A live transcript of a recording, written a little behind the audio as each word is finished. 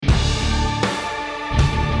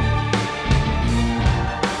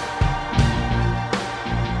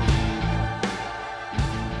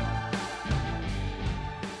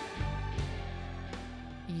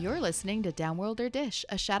listening to Downworld or Dish,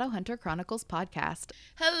 a Shadowhunter Chronicles podcast.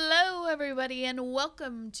 Hello, everybody, and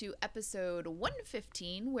welcome to episode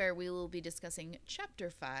 115, where we will be discussing Chapter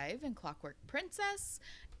 5 in Clockwork Princess,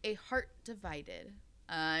 A Heart Divided.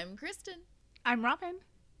 I'm Kristen. I'm Robin.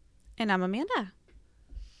 And I'm Amanda.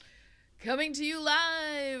 Coming to you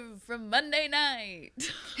live from Monday night.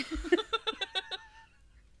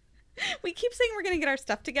 We keep saying we're going to get our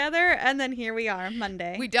stuff together, and then here we are,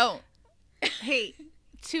 Monday. We don't. Hey,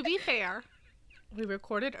 to be fair, we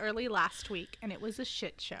recorded early last week, and it was a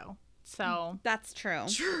shit show. So That's true.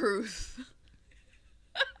 Truth.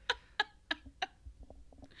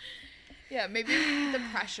 Yeah, maybe we need the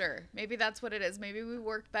pressure. Maybe that's what it is. Maybe we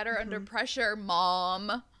work better under pressure,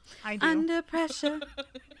 Mom. I do. Under pressure.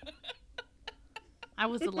 I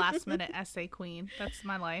was the last minute essay queen. That's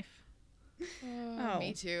my life. Oh.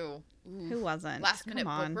 Me too. Oof. Who wasn't? Last minute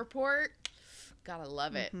Come book on. report. Gotta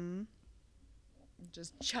love it. Mhm.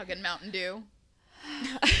 Just chugging Mountain Dew.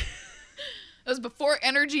 That was before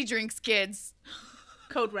energy drinks, kids.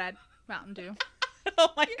 Code Red, Mountain Dew. Oh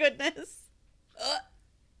my goodness.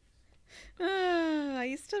 I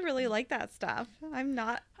used to really like that stuff. I'm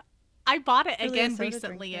not. I bought it Really a again soda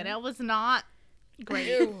recently, drinker. and it was not great.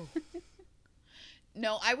 Ew.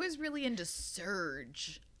 No, I was really into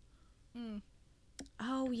Surge.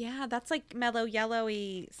 Oh, yeah. That's like mellow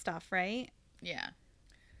yellowy stuff, right? Yeah.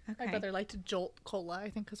 Okay. My brother liked Jolt Cola, I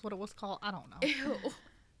think is what it was called. I don't know.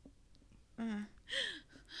 Ew.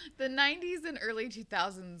 The 90s and early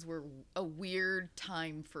 2000s were a weird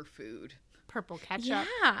time for food. Purple ketchup.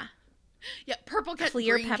 Yeah. Yeah, purple ketchup,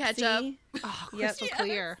 Clear green Pepsi. ketchup. Oh, Yep. crystal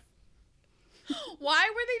clear. Why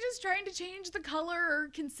were they just trying to change the color or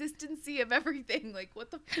consistency of everything? Like,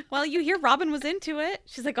 what the Well, you hear Robin was into it.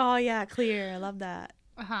 She's like, oh, yeah, clear. I love that.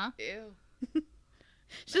 Uh-huh. Ew.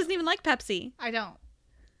 She doesn't even like Pepsi. I don't.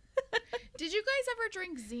 Did you guys ever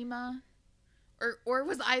drink Zima? Or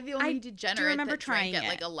was I the only I degenerate remember that drank trying at it.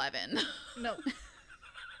 like 11? No.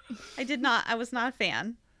 I did not. I was not a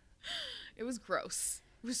fan. It was gross.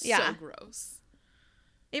 It was Yeah. so gross.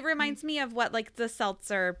 It reminds me of what like the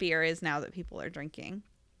seltzer beer is now that people are drinking.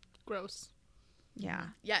 Gross. Yeah.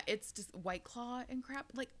 Yeah, it's just White Claw and crap.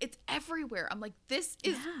 Like, it's everywhere. I'm like, this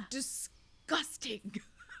is Yeah. disgusting.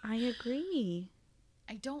 I agree.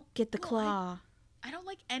 I don't Get the well, claw. I don't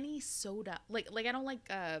like any soda. Like I don't like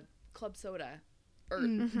club soda, or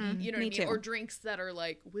Mhm. you know what I Me mean, too. or drinks that are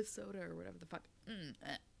like with soda or whatever the fuck.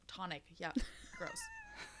 Tonic, yeah, gross.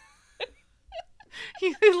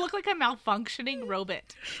 You look like a malfunctioning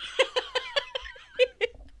robot.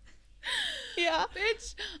 Yeah.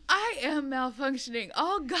 Bitch, I am malfunctioning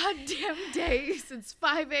all goddamn day since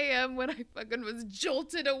 5 a.m. when I fucking was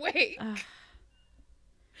jolted awake.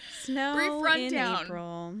 Snow Brief in rundown.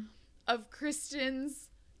 April. Of Kristen's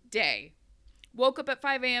day. Woke up at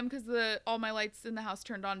 5 a.m. because all my lights in the house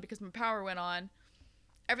turned on because my power went on.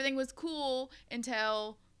 Everything was cool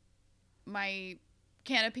until my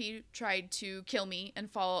canopy tried to kill me and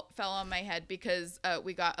fell on my head because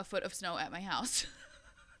we got a foot of snow at my house.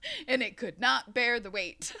 And it could not bear the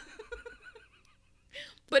weight.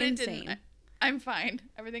 But Insane. it didn't. I'm fine.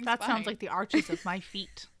 Everything's That fine. sounds like the arches of my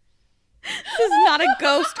feet. This is not a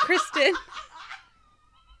ghost, Kristen.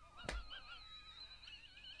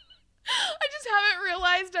 I just haven't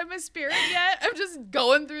realized I'm a spirit yet. I'm just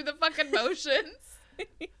going through the fucking motions.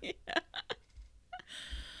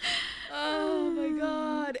 Oh my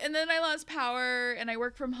god. And then I lost power and I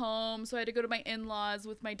work from home, so I had to go to my in-laws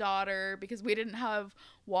with my daughter because we didn't have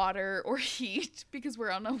water or heat because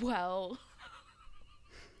we're on a well.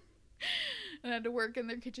 And I had to work in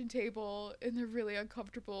their kitchen table in their really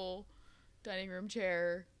uncomfortable dining room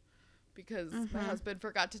chair because my husband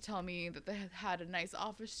forgot to tell me that they had a nice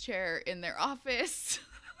office chair in their office.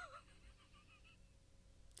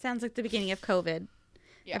 Sounds like the beginning of COVID.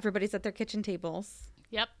 Yeah. Everybody's at their kitchen tables.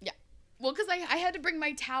 Yep. Yeah. Well, because I had to bring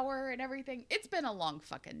my tower and everything. It's been a long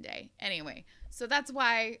fucking day. Anyway, so that's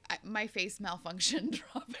why my face malfunctioned,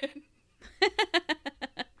 Robin.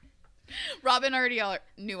 Robin already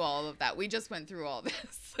knew all of that. We just went through all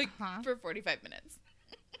this for 45 minutes.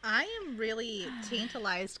 I am really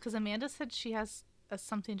tantalized because Amanda said she has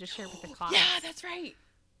something to share with the class. Yeah, that's right.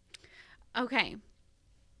 Okay.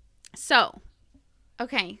 So,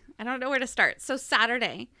 I don't know where to start. So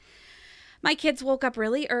Saturday, my kids woke up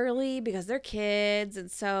really early because they're kids. And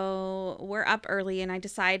so we're up early and I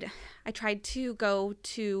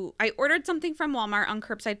ordered something from Walmart on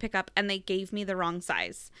curbside pickup and they gave me the wrong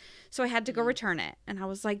size. So I had to go return it. And I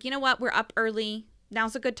was like, you know what? We're up early.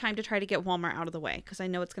 Now's a good time to try to get Walmart out of the way because I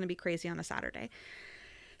know it's going to be crazy on a Saturday.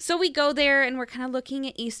 So we go there and we're kind of looking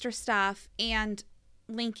at Easter stuff, and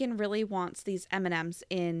Lincoln really wants these M&Ms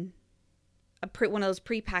in one of those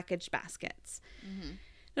prepackaged baskets.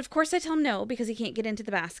 And of course I tell him no because he can't get into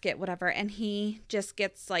the basket, whatever. And he just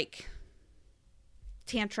gets like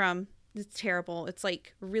tantrum. It's terrible. It's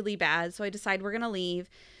like really bad. So I decide we're going to leave.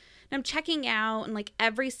 And I'm checking out, and like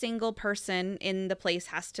every single person in the place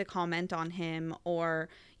has to comment on him or,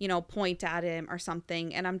 you know, point at him or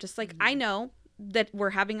something. And I'm just like, I know that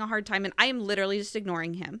we're having a hard time, and I am literally just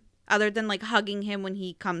ignoring him other than like hugging him when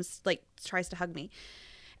he comes, like tries to hug me.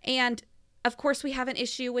 And of course we have an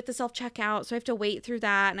issue with the self-checkout. So I have to wait through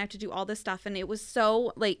that and I have to do all this stuff. And it was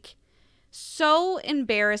so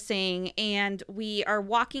embarrassing. And we are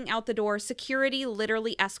walking out the door. Security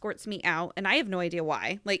literally escorts me out. And I have no idea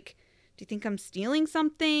why. Like, do you think I'm stealing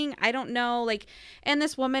something? I don't know. Like, and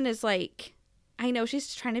this woman is like, I know she's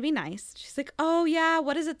just trying to be nice. She's like, oh yeah,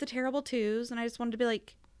 what is it? The terrible twos? And I just wanted to be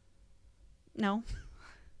like, no,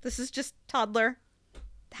 this is just toddler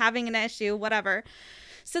having an issue, whatever.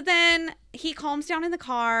 So then he calms down in the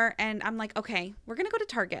car and I'm like, okay, we're going to go to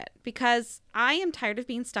Target because I am tired of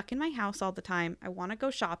being stuck in my house all the time. I want to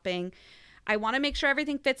go shopping. I want to make sure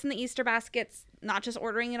everything fits in the Easter baskets, not just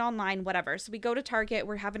ordering it online, whatever. So we go to Target.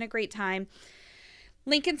 We're having a great time.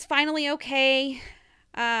 Lincoln's finally okay.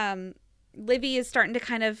 Livy is starting to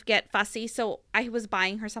kind of get fussy. So I was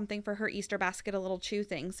buying her something for her Easter basket, a little chew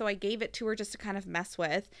thing. So I gave it to her just to kind of mess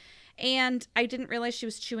with. And I didn't realize she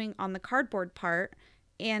was chewing on the cardboard part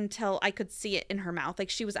until I could see it in her mouth. Like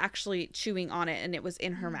she was actually chewing on it and it was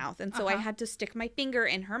in her mouth. And so I had to stick my finger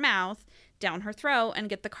in her mouth, down her throat, and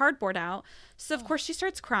get the cardboard out. So of course she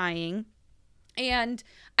starts crying. And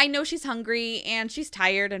I know she's hungry and she's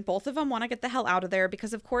tired and both of them want to get the hell out of there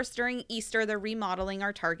because of course during Easter they're remodeling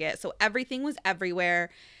our Target. So everything was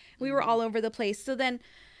everywhere. We were all over the place. So then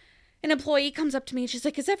an employee comes up to me and she's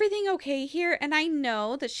like, is everything okay here? And I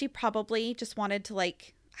know that she probably just wanted to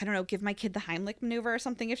like, I don't know, give my kid the Heimlich maneuver or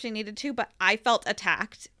something if she needed to, but I felt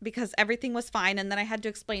attacked because everything was fine. And then I had to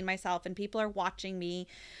explain myself and people are watching me.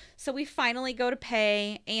 So we finally go to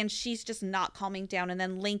pay and she's just not calming down. And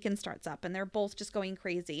then Lincoln starts up and they're both just going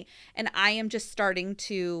crazy. And I am just starting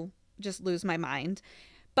to just lose my mind.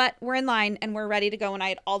 But we're in line and we're ready to go. And I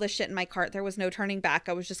had all this shit in my cart. There was no turning back.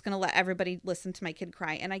 I was just going to let everybody listen to my kid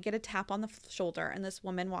cry. And I get a tap on the shoulder and this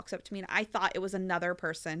woman walks up to me and I thought it was another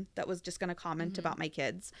person that was just going to comment about my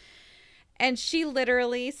kids. And she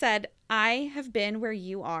literally said, I have been where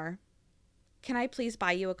you are. Can I please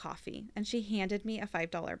buy you a coffee? And she handed me a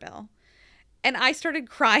 $5 bill. And I started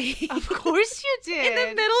crying. Of course you did. In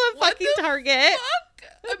the middle of fucking Target. Fuck,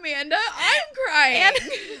 Amanda, I'm crying.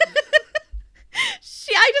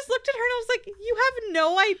 And I just looked at her and I was like, you have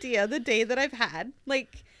no idea the day that I've had.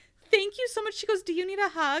 Like, thank you so much. She goes, do you need a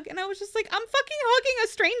hug? And I was just like, I'm fucking hugging a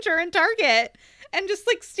stranger in Target. And just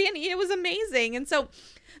like standing, it was amazing. And so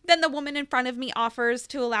then the woman in front of me offers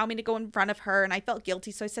to allow me to go in front of her. And I felt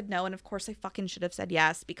guilty. So I said no. And of course I fucking should have said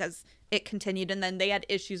yes because it continued. And then they had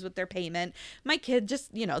issues with their payment. My kid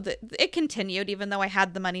just, you know, it continued even though I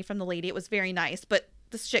had the money from the lady. It was very nice, but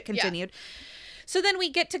this shit continued. Yeah. So then we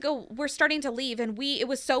get to go, we're starting to leave and it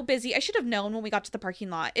was so busy. I should have known when we got to the parking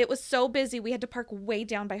lot. It was so busy. We had to park way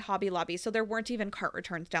down by Hobby Lobby. So there weren't even cart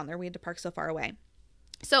returns down there. We had to park so far away.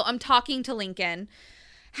 So I'm talking to Lincoln.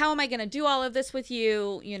 How am I going to do all of this with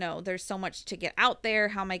you? You know, there's so much to get out there.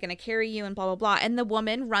 How am I going to carry you and blah, blah, blah. And the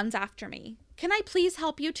woman runs after me. Can I please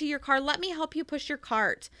help you to your car? Let me help you push your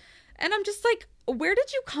cart. And I'm just like, where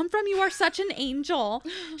did you come from? You are such an angel.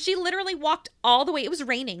 She literally walked all the way. It was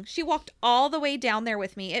raining. She walked all the way down there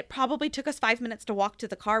with me. It probably took us 5 minutes to walk to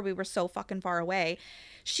the car. We were so fucking far away.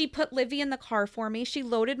 She put Livy in the car for me. She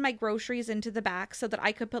loaded my groceries into the back so that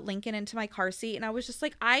I could put Lincoln into my car seat. And I was just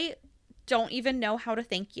like, I don't even know how to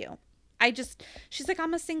thank you. She's like,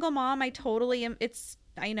 I'm a single mom. I totally am.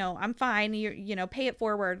 I know, I'm fine. You know, pay it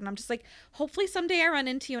forward. And I'm just like, hopefully someday I run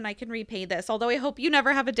into you and I can repay this. Although I hope you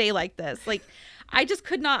never have a day like this. Like, I just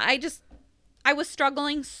could not. I was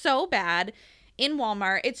struggling so bad in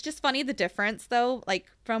Walmart. It's just funny the difference though,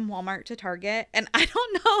 like from Walmart to Target. And I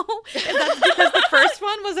don't know if that's because the first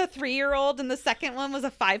one was a 3-year-old and the second one was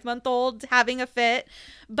a 5-month-old having a fit.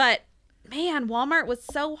 But man, Walmart was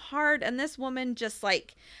so hard. And this woman just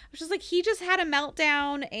like, I was just like, he just had a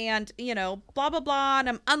meltdown and, you know, blah, blah, blah. And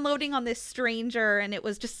I'm unloading on this stranger. And it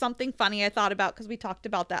was just something funny I thought about because we talked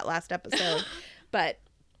about that last episode. But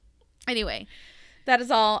anyway, that is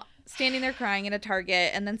all. Standing there crying in a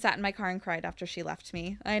Target and then sat in my car and cried after she left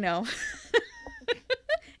me. I know.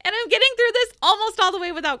 And I'm getting through this almost all the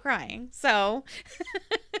way without crying. So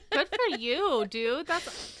good for you, dude.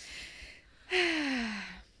 That's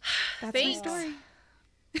my story.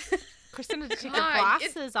 Kristen, to take your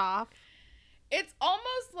glasses off. It's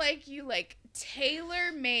almost like you like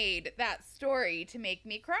tailor-made that story to make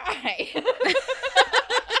me cry.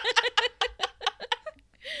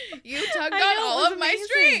 You tugged I on know, it all was of my amazing.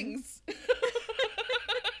 strings.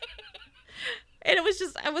 And I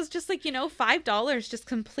was just like, $5 just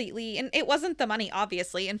completely, and it wasn't the money,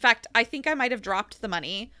 obviously. In fact, I think I might have dropped the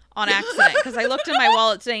money on accident because I looked in my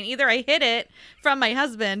wallet today and either I hid it from my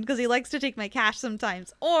husband because he likes to take my cash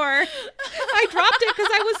sometimes, or I dropped it because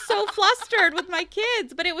I was so flustered with my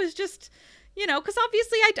kids. But it was just, because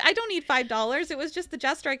obviously I don't need $5. It was just the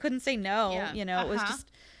gesture. I couldn't say no. Yeah. It was just,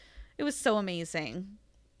 it was so amazing.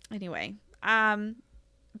 Anyway,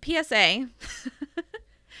 PSA.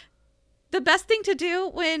 The best thing to do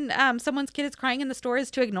when someone's kid is crying in the store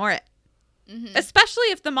is to ignore it, especially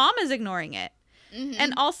if the mom is ignoring it.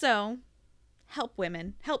 And also, help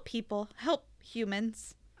women, help people, help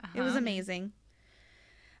humans. It was amazing.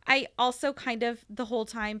 I also kind of the whole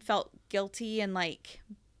time felt guilty and like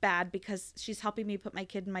bad because she's helping me put my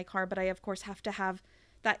kid in my car, but I of course have to have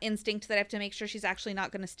that instinct that I have to make sure she's actually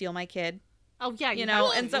not going to steal my kid. Oh yeah,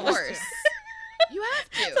 And so it was You have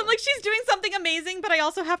to. So I'm like, she's doing something amazing, but I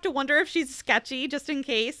also have to wonder if she's sketchy just in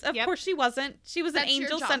case. Of course she wasn't. She was That's an your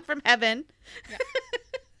angel job. sent from heaven. Yeah.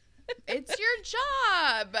 It's your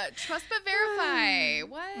job. Trust but verify.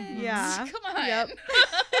 What? Yeah. Come on. Yep.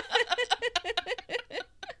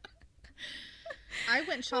 I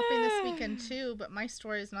went shopping this weekend too, but my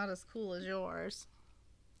story is not as cool as yours.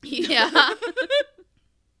 Yeah.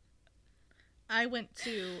 I went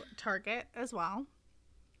to Target as well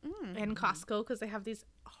and Costco because they have these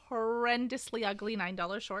horrendously ugly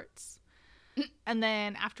 $9 shorts. And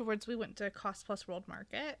then afterwards we went to Cost Plus World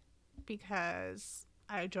Market because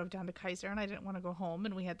I drove down to Kaiser and I didn't want to go home,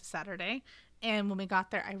 and we had the Saturday. And when we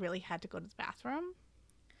got there, I really had to go to the bathroom.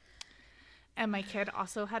 And my kid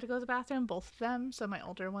also had to go to the bathroom, both of them. So my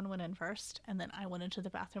older one went in first, and then I went into the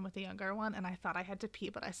bathroom with the younger one, and I thought I had to pee,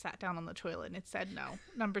 but I sat down on the toilet and it said no.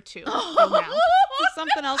 Number 2. Go now. There's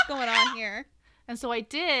something else going on here. And so I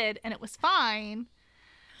did, and it was fine.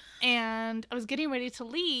 And I was getting ready to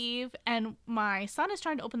leave, and my son is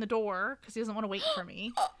trying to open the door because he doesn't want to wait for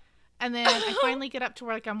me. And then I finally get up to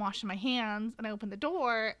where like I'm washing my hands, and I open the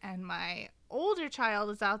door, and my older child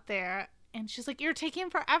is out there, and she's like, "You're taking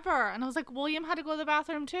forever." And I was like, "William had to go to the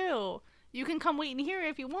bathroom too. You can come wait in here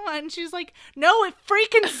if you want." And she's like, "No, it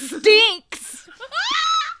freaking stinks."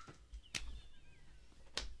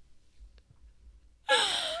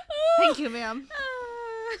 Thank you, ma'am.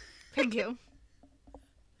 Thank you.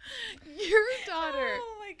 Your daughter.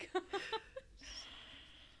 Oh my god.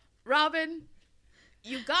 Robin,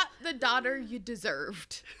 you got the daughter you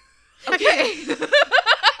deserved. Okay.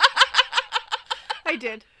 I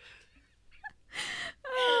did.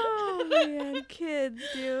 Oh man, kids,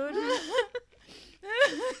 dude.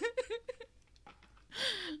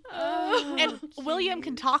 And William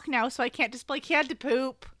can talk now, so I can't just be like, he had to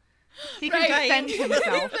poop. He can Right. defend He's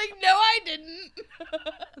himself. like, no, I didn't.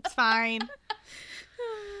 It's fine.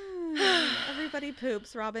 Everybody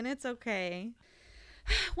poops, Robin. It's okay.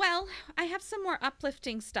 Well, I have some more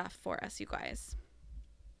uplifting stuff for us, you guys.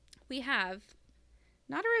 We have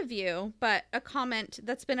not a review, but a comment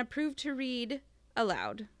that's been approved to read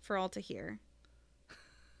aloud for all to hear.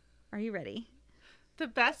 Are you ready? The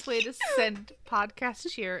best way to send podcast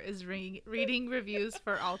cheer is reading reviews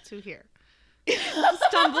for all to hear.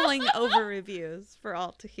 Stumbling over reviews for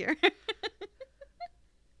all to hear.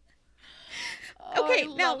 Okay,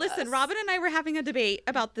 now listen, Robin and I were having a debate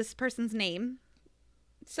about this person's name.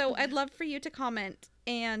 So I'd love for you to comment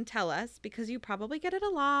and tell us, because you probably get it a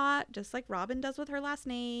lot, just like Robin does with her last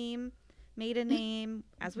name, maiden name,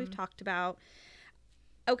 as we've talked about.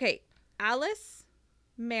 Okay, Alice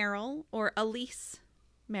Merrill or Elise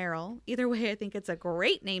Merrill. Either way, I think it's a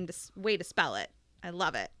great way to spell it. I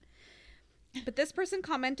love it. But this person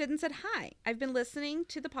commented and said, "Hi, I've been listening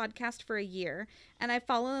to the podcast for a year, and I've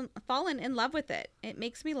fallen in love with it. It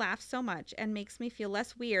makes me laugh so much and makes me feel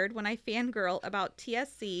less weird when I fangirl about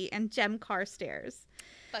TSC and Jem Carstairs.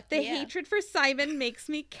 The hatred for Simon makes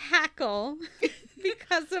me cackle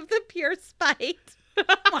because of the pure spite.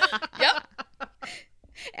 Yep.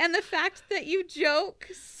 And the fact that you joke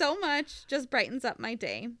so much just brightens up my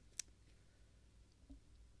day.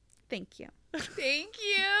 Thank you." Thank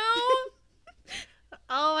you.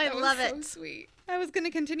 Oh, I That was love so it. sweet. I was going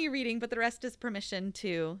to continue reading, but the rest is permission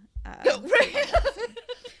to... Right.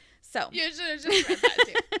 So... You should have just read that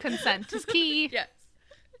too. Consent is key. Yes.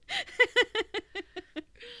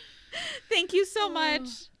 Thank you so much.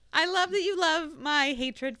 I love that you love my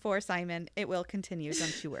hatred for Simon. It will continue,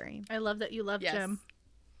 don't you worry. I love that you love Yes. Jim.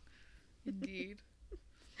 Indeed.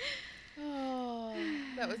 Oh,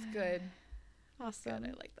 that was good. Awesome. Good,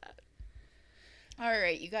 I like that. All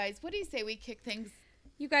right, you guys, what do you say we kick things?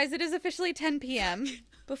 You guys, it is officially 10 p.m.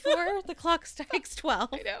 before the clock strikes 12.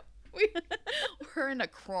 I know. We're in a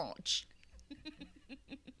crunch.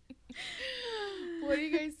 What do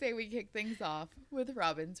you guys say we kick things off with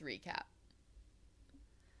Robin's recap?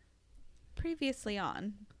 Previously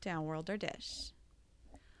on Downworld or Dish.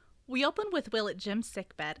 We open with Will at Jim's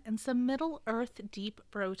sickbed and some Middle-earth deep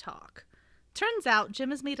bro talk. Turns out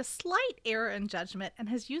Jim has made a slight error in judgment and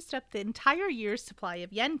has used up the entire year's supply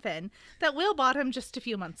of Yenfen that Will bought him just a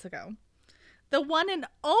few months ago. The one and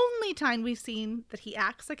only time we've seen that he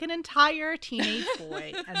acts like an entire teenage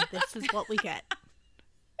boy, and this is what we get.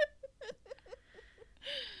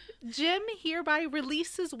 Jim hereby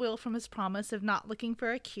releases Will from his promise of not looking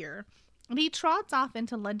for a cure, and he trots off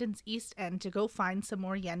into London's East End to go find some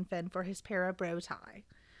more Yenfen for his para-bro tie.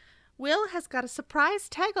 Will has got a surprise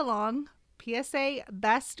tag-along. PSA,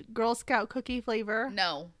 best Girl Scout cookie flavor.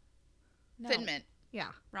 No. Thin Mint. Yeah.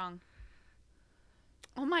 Wrong.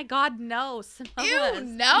 Oh my God, no. Ew, Sonoras.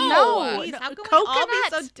 no. Please, how can we Coconut. all be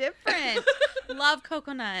so different? Love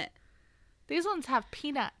coconut. These ones have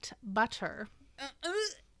peanut butter.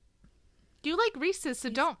 You like Reese's, so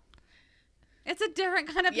don't. It's a different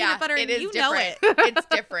kind of Yeah, peanut butter, it and is you know different. it. It's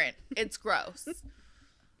different. It's gross.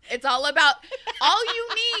 It's all you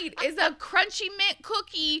need is a crunchy mint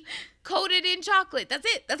cookie coated in chocolate. That's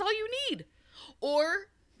it. That's all you need. Or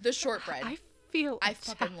the shortbread. I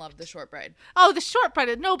fucking love the shortbread. Oh, the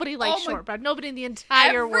shortbread. Nobody likes Oh my- shortbread. Nobody in the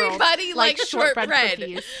entire world Everybody likes shortbread.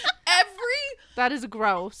 cookies. Every That is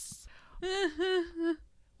gross.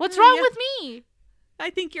 What's wrong Yeah. with me? I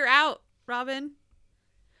think you're out, Robin.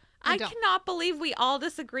 I I don't. cannot believe we all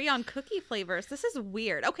disagree on cookie flavors. This is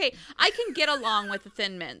weird. Okay, I can get along with the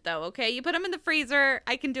Thin Mint, though, okay? You put them in the freezer,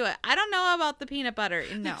 I can do it. I don't know about the peanut butter.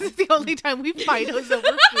 No. This is the only time we fight is over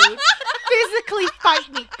food. Physically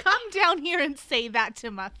fight me. Come down here and say that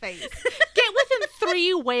to my face. Get within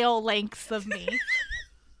 3 whale lengths of me.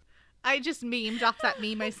 I just memed off that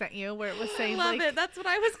meme I sent you where it was saying, Love like, it. That's what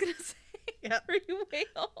I was going to say. Yeah. 3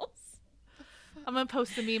 whales. I'm going to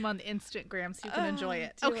post the meme on the Instagram so you can enjoy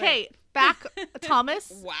it. do Okay, back. Thomas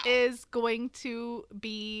Wow. is going to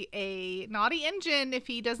be a naughty engine if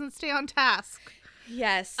he doesn't stay on task.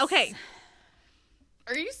 Yes. Okay.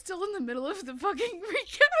 Are you still in the middle of the fucking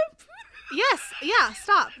recap? Yes, yeah,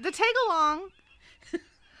 stop. The tag along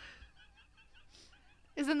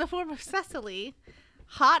is in the form of Cecily,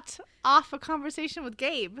 hot off a conversation with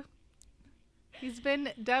Gabe. He's been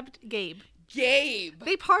dubbed Gabe. Gabe.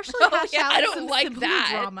 They partially Oh, hash yeah, out I don't some like sibling that.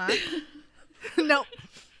 drama. No.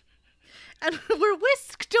 And we're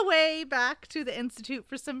whisked away back to the Institute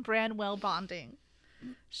for some Branwell bonding.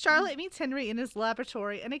 Charlotte meets Henry in his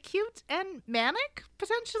laboratory, and a cute and manic,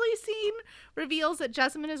 potentially, scene reveals that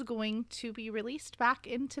Jessamine is going to be released back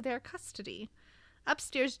into their custody.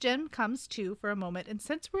 Upstairs, Jen comes to for a moment, and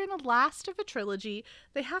since we're in the last of a trilogy,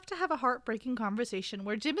 they have to have a heartbreaking conversation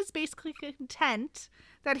where Jim is basically content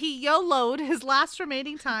that he YOLO'd his last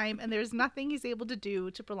remaining time, and there's nothing he's able to do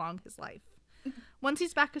to prolong his life. Once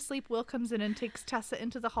he's back asleep, Will comes in and takes Tessa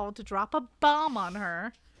into the hall to drop a bomb on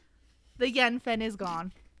her. The Yenfen is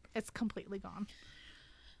gone. It's completely gone.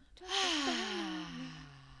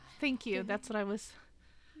 Thank you. That's what I was...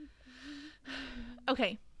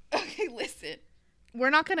 Okay. Okay, listen.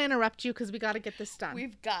 We're not going to interrupt you because we got to get this done.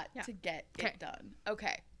 We've got Yeah. to get Okay. it done.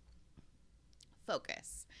 Okay.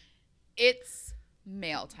 Focus. It's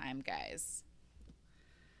mail time, guys.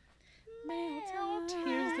 Mail time.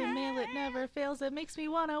 Here's the mail. It never fails. It makes me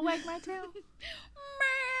want to wag my tail.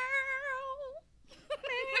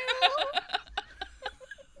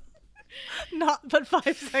 Not but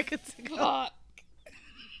 5 seconds ago. Fuck.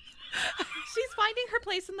 She's finding her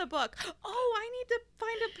place in the book. Oh, I need to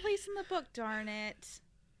find a place in the book. Darn it.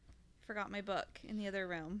 Forgot my book in the other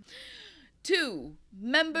room. 2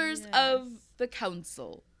 members of the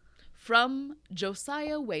council from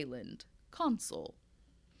Josiah Wayland, consul.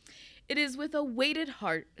 It is with a weighted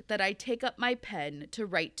heart that I take up my pen to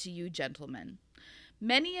write to you, gentlemen.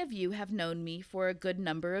 Many of you have known me for a good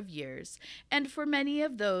number of years, and for many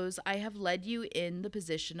of those I have led you in the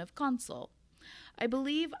position of consul. I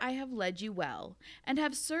believe I have led you well, and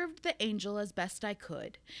have served the angel as best I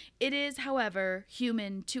could. It is, however,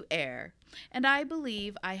 human to err, and I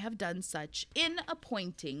believe I have done such in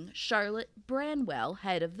appointing Charlotte Branwell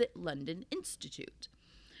head of the London Institute.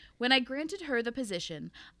 When I granted her the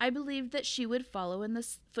position, I believed that she would follow in the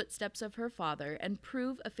footsteps of her father and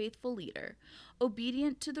prove a faithful leader,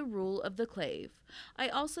 obedient to the rule of the clave. I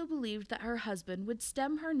also believed that her husband would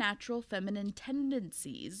stem her natural feminine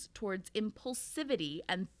tendencies towards impulsivity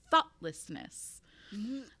and thoughtlessness.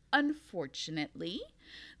 Unfortunately,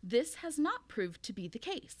 this has not proved to be the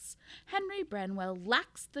case. Henry Branwell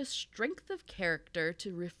lacks the strength of character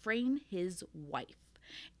to refrain his wife,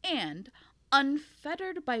 and,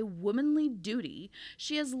 unfettered by womanly duty,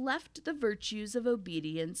 she has left the virtues of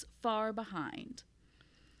obedience far behind.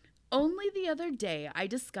 Only the other day I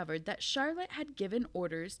discovered that Charlotte had given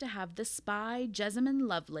orders to have the spy Jessamine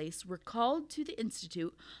Lovelace recalled to the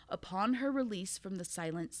Institute upon her release from the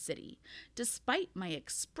Silent City, despite my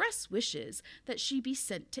express wishes that she be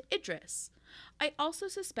sent to Idris. I also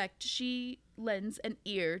suspect she lends an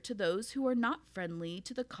ear to those who are not friendly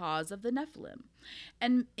to the cause of the Nephilim,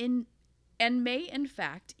 and may in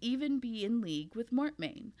fact even be in league with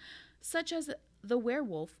Mortmain, such as the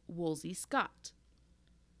werewolf Wolsey Scott.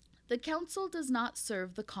 The council does not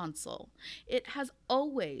serve the consul. It has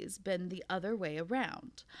always been the other way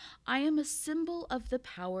around. I am a symbol of the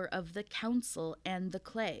power of the council and the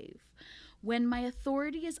clave. When my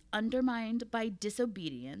authority is undermined by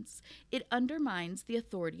disobedience, it undermines the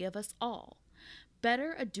authority of us all.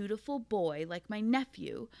 Better a dutiful boy like my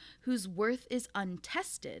nephew, whose worth is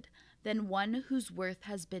untested, than one whose worth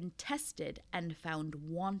has been tested and found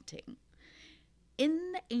wanting.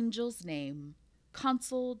 In the angel's name,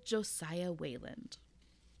 Consul Josiah Wayland.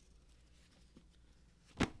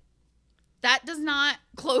 That does not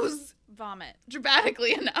close Vomit.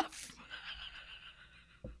 dramatically enough.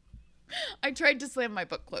 I tried to slam my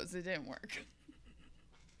book closed. It didn't work.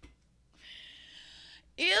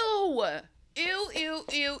 Ew. Ew, ew,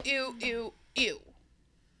 ew, ew, ew, ew.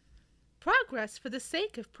 Progress for the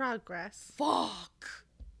sake of progress. Fuck.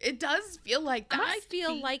 It does feel like that. I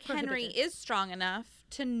feel be like Henry prohibited. is strong enough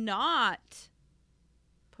to not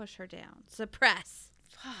push her down. Suppress.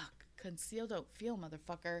 Fuck. Conceal, don't feel,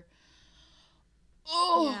 motherfucker.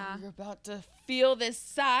 Oh, Yeah. you're about to feel this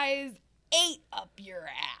size 8 up your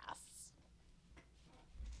ass.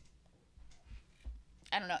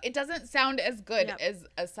 I don't know. It doesn't sound as good Yep. as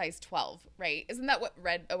a size 12, right? Isn't that what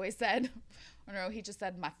Red always said? Oh no, he just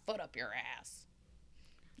said my foot up your ass.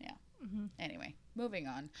 Yeah. Anyway, moving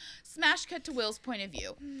on. Smash cut to Will's point of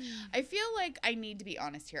view. I feel like I need to be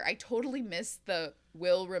honest here. I totally missed the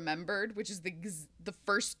Will remembered, which is the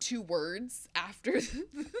first 2 words after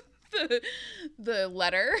the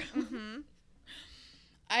letter.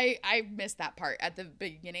 I missed that part at the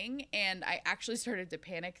beginning, and I actually started to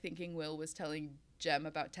panic thinking Will was telling Jem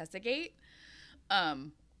about Tessagate.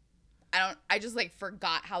 I just like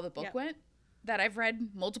forgot how the book Yep. went that I've read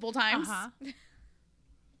multiple times.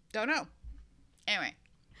 Don't know. Anyway,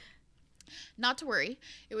 not to worry.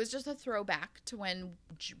 It was just a throwback to when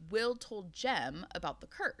Will told Jem about the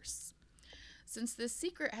curse. Since this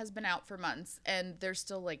secret has been out for months and they're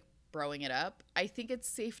still like broing it up, I think it's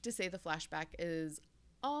safe to say the flashback is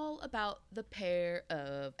all about the pair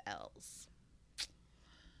of elves.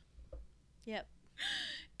 Yep.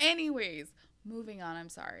 Anyways, moving on, I'm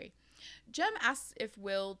sorry. Jem asks if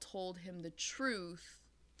Will told him the truth,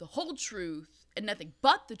 the whole truth, and nothing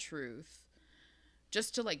but the truth,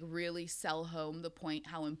 just to like really sell home the point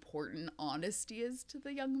how important honesty is to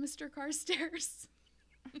the young Mr. Carstairs.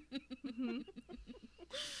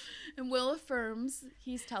 And Will affirms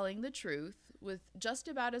he's telling the truth with just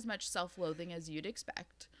about as much self-loathing as you'd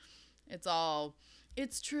expect. It's all,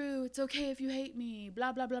 it's true, it's okay if you hate me,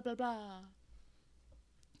 blah, blah, blah, blah, blah.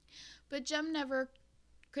 But Jem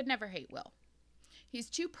could never hate Will. He's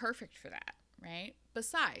too perfect for that, right?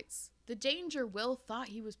 Besides, the danger Will thought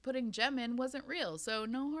he was putting Jem in wasn't real, so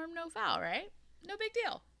no harm, no foul, right? No big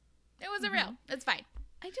deal. It wasn't real. It's fine.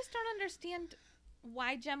 I just don't understand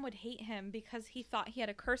why Jem would hate him because he thought he had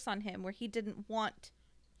a curse on him where he didn't want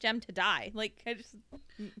Jem to die. Like, I just...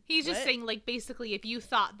 He's just What? saying, like, basically, if you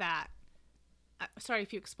thought that. Sorry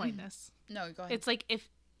if you explain this. No, go ahead. It's like if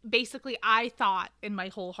basically I thought in my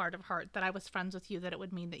whole heart of heart that I was friends with you, that it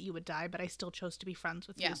would mean that you would die, but I still chose to be friends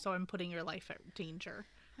with Yeah. you. So I'm putting your life at danger,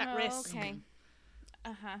 at Oh, risk. Okay.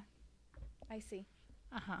 Uh-huh. I see.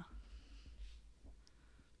 Uh-huh.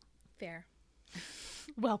 Fair.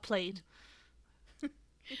 Well played.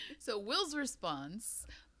 So Will's response,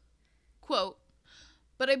 quote,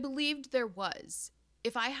 "But I believed there was.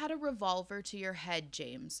 If I had a revolver to your head,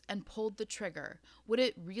 James, and pulled the trigger, would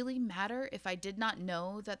it really matter if I did not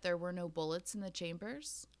know that there were no bullets in the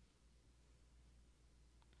chambers?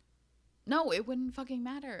 No, it wouldn't fucking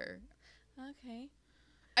matter. Okay.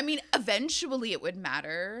 I mean, eventually it would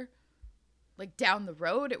matter. Like down the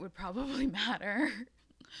road, it would probably matter.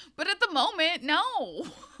 But at the moment, no.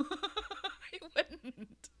 It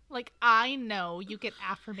wouldn't. Like, I know you get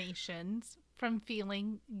affirmations from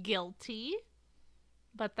feeling guilty,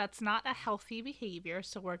 but that's not a healthy behavior,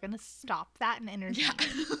 so we're going to stop that and intervene.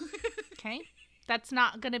 Yeah. Okay? That's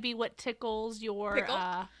not going to be what tickles your, Pickle?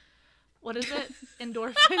 what is it?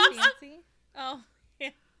 Endorphins. Fancy? Oh, yeah.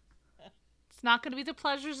 It's not going to be the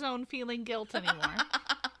pleasure zone feeling guilt anymore.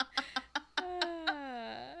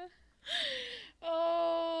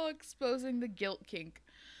 Oh, exposing the guilt kink.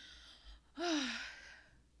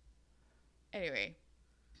 Anyway,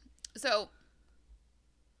 so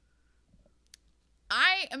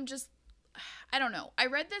I am just, I don't know. I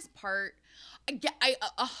read this part. I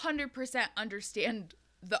 100% understand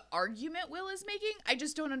the argument Will is making. I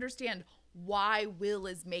just don't understand why Will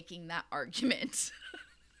is making that argument.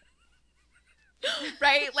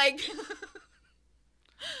 Right? Like, seriously?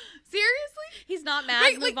 He's not mad.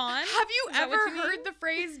 Right? Move Like, on. have you Is that ever what you mean? heard the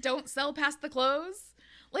phrase "don't sell past the close"?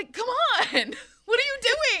 Like, come on. What are you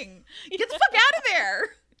doing? Get the fuck out of there.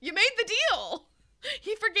 You made the deal.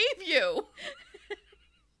 He forgave you.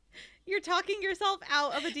 You're talking yourself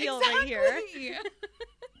out of a deal right here. Exactly.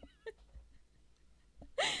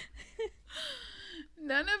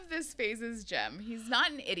 None of this phases Jem. He's not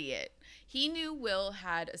an idiot. He knew Will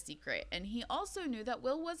had a secret, and he also knew that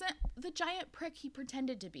Will wasn't the giant prick he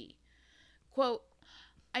pretended to be. Quote,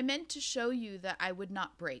 "I meant to show you that I would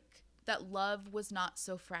not break, that love was not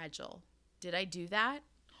so fragile. Did I do that?"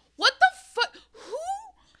 What the fuck?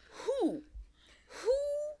 Who?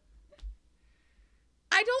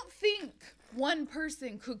 I don't think one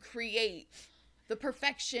person could create the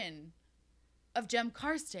perfection of Jem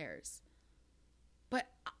Carstairs. But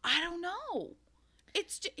I don't know.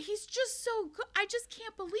 He's just so good. I just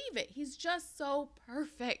can't believe it. He's just so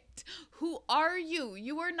perfect. Who are you?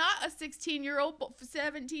 You are not a 16-year-old,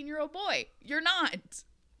 17-year-old boy. You're not. It's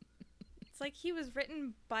like he was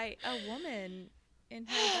written by a woman in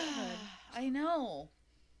her adulthood. I know.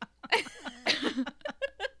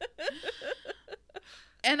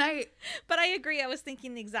 And But I agree. I was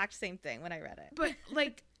thinking the exact same thing when I read it. but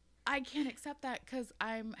like, I can't accept that because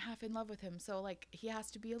I'm half in love with him. So like, he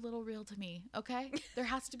has to be a little real to me. Okay, there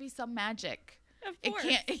has to be some magic. Of It course.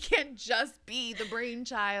 can't just be the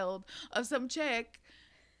brainchild of some chick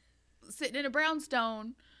sitting in a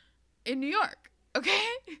brownstone in New York. Okay,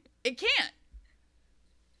 it can't.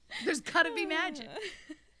 There's gotta be magic,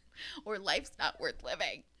 or life's not worth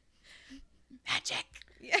living. Magic.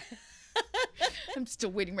 Yeah. I'm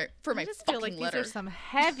still waiting for my I just fucking feel like letter. these are some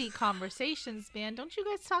heavy conversations, man. Don't you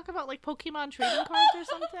guys talk about like Pokemon trading cards or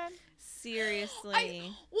something?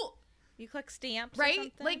 Seriously. Well, You collect stamps or right?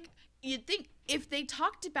 something? Like, you'd think if they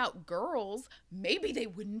talked about girls, maybe they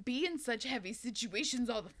wouldn't be in such heavy situations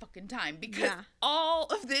all the fucking time, because Yeah. all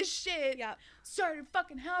of this shit Yeah. started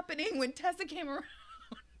fucking happening when Tessa came around.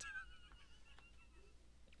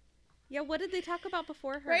 Yeah, what did they talk about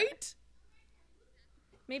before her? Right?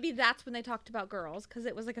 Maybe that's when they talked about girls, because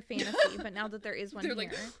it was like a fantasy, but now that there is one They're here.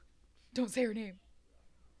 like, don't say her name.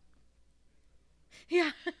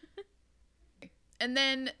 Yeah. And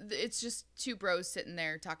then it's just two bros sitting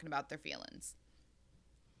there talking about their feelings.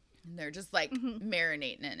 And they're just like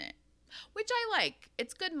marinating in it, which I like.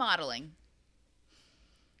 It's good modeling.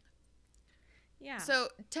 Yeah. So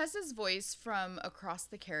Tessa's voice from across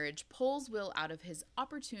the carriage pulls Will out of his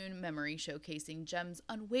opportune memory, showcasing Jem's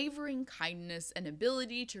unwavering kindness and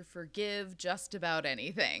ability to forgive just about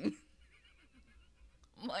anything.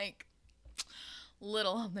 Like,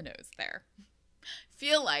 little on the nose there.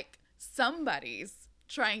 Feel like somebody's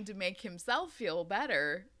trying to make himself feel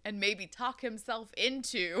better and maybe talk himself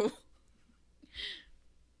into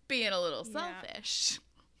being a little Yeah. selfish.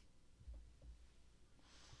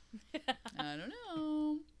 I don't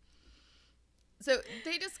know. So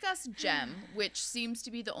they discuss Jem, which seems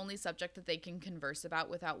to be the only subject that they can converse about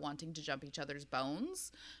without wanting to jump each other's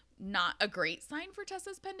bones. Not a great sign for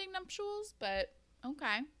Tessa's pending nuptials, but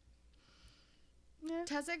okay. Yeah.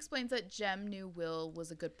 Tessa explains that Jem knew Will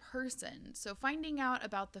was a good person, so finding out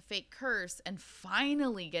about the fake curse and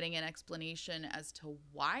finally getting an explanation as to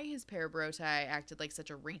why his parabrotai acted like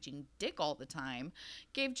such a raging dick all the time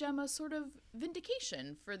gave Jem a sort of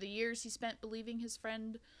vindication for the years he spent believing in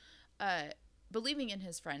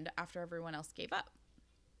his friend after everyone else gave up.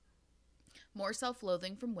 More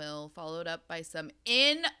self-loathing from Will, followed up by some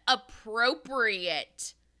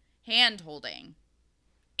inappropriate hand-holding.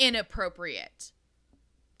 Inappropriate.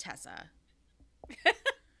 Tessa.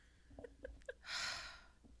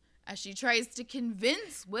 As she tries to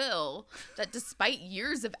convince Will that despite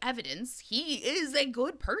years of evidence, he is a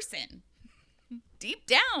good person. Deep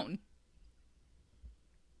down.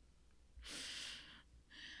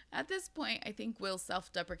 At this point, I think Will's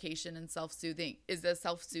self-deprecation and self-soothing is a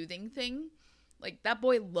self-soothing thing. Like, that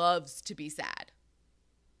boy loves to be sad.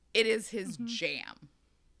 It is his jam.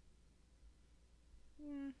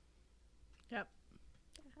 Yep.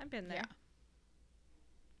 I've been there. Yeah.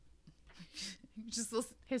 just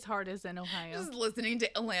His heart is in Ohio. just listening to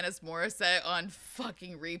Alanis Morissette on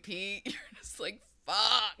fucking repeat. You're just like,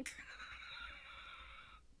 fuck.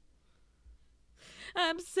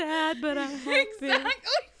 I'm sad, but I'm happy.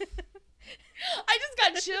 Exactly. I just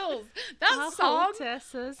got chills. That I'll song, hold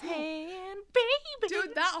Tessa's hand, baby.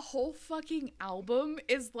 dude, that whole fucking album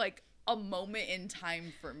is like a moment in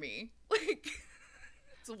time for me. Like,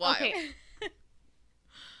 it's wild. Okay.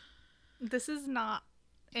 This is not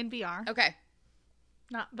NBR, Okay.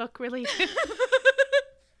 not book related.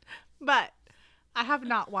 But I have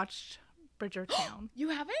not watched Bridgerton. You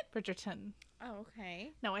haven't? Bridgerton. Oh,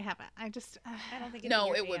 okay. No, I haven't. I just I don't think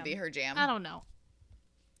No, it would be her jam. I don't know.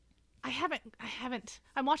 I haven't.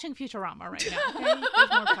 I'm watching Futurama right now. Okay? There's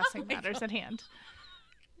more pressing matters at hand.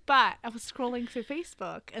 But I was scrolling through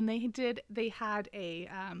Facebook, and they had a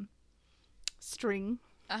string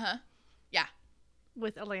Uh-huh. Yeah.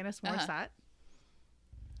 with Alanis Morissette,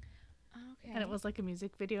 Okay. and it was like a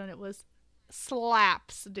music video, and it was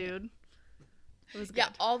slaps, dude. It was good. Yeah,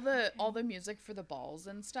 all the music for the balls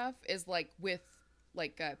and stuff is like with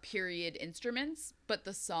like period instruments, but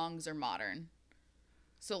the songs are modern.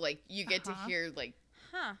 So like you get to hear like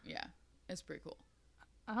Huh. yeah, it's pretty cool.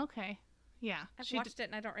 Okay. Yeah. I've watched it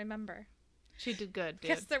and I don't remember. She did good, dude.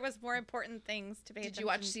 Guess there was more important things to pay attention to. Did you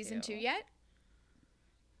watch season 2 yet?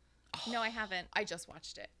 No, I haven't. I just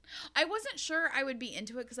watched it. I wasn't sure I would be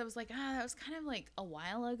into it because I was like, that was kind of like a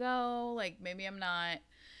while ago. Like maybe I'm not.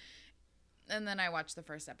 And then I watched the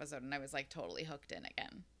first episode and I was like totally hooked in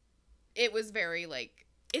again. It was very like,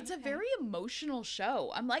 it's a very emotional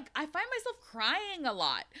show. I'm like, I find myself crying a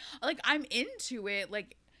lot. Like I'm into it.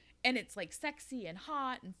 Like, and it's like sexy and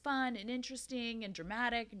hot and fun and interesting and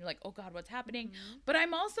dramatic. And you're like, oh God, what's happening? Mm-hmm. But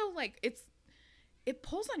I'm also like, it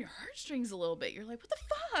pulls on your heartstrings a little bit. You're like, what the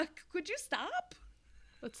fuck? Could you stop?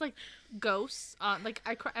 It's like ghosts. Like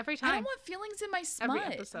I cry every I time. don't want feelings in my smut.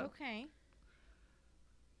 Every episode. Okay.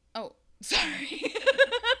 Oh, sorry.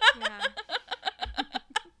 Yeah.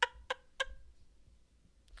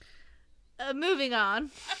 Moving on.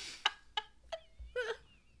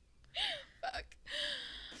 Fuck.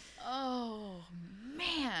 Oh,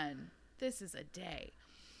 man. This is a day.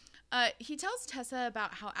 He tells Tessa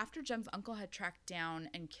about how after Jem's uncle had tracked down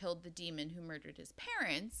and killed the demon who murdered his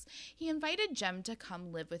parents, he invited Jem to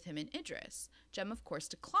come live with him in Idris. Jem, of course,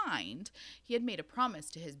 declined. He had made a promise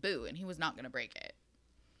to his boo, and he was not going to break it.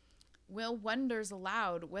 Will wonders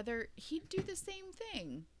aloud whether he'd do the same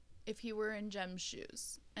thing if he were in Jem's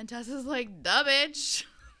shoes. And Tessa's like, duh, bitch.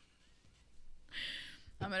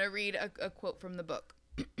 I'm going to read a quote from the book.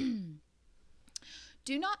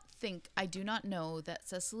 Do not think I do not know that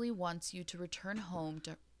Cecily wants you to return home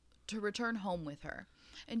to return home with her.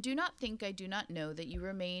 And do not think I do not know that you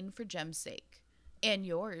remain for Jem's sake. And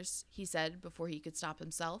yours, he said before he could stop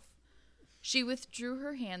himself. She withdrew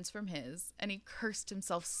her hands from his, and he cursed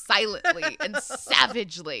himself silently and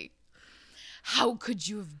savagely. How could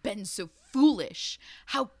you have been so foolish?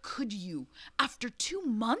 How could you? After 2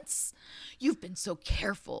 months? You've been so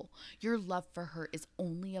careful. Your love for her is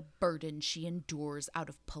only a burden she endures out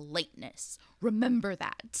of politeness. Remember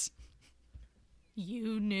that.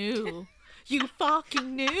 You knew. You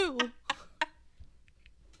fucking knew.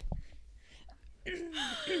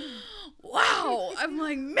 Wow. I'm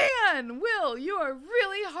like, man, Will, you are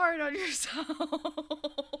really hard on yourself.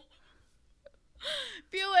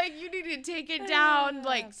 Feel like you need to take it down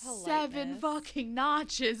like 7 fucking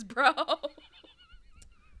notches, bro.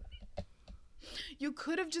 You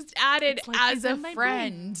could have just added It's like as he's a in my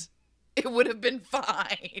friend. It would have been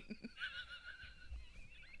fine.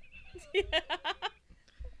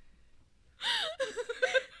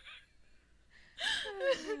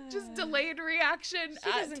 Just delayed reaction.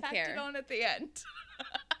 She doesn't tacked care. it on at the end.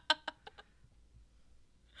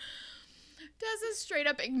 Tessa straight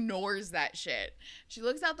up ignores that shit. She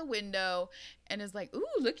looks out the window and is like, ooh,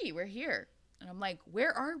 looky, we're here. And I'm like,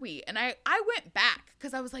 where are we? And I went back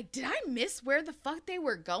because I was like, did I miss where the fuck they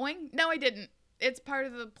were going? No, I didn't. It's part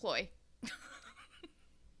of the ploy.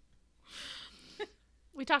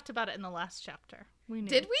 We talked about it in the last chapter. We knew.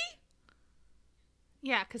 Did we?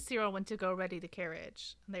 Yeah, because Cyril went to go ready the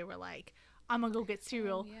carriage. And they were like, I'm going to go get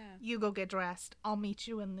Cyril. yeah. You go get dressed. I'll meet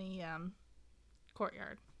you in the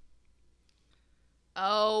courtyard.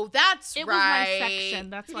 Oh, that's It right. was my section.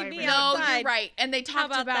 That's why I Meet me read No, it. outside. you're right. And they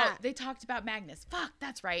talked about that? they talked about Magnus. Fuck,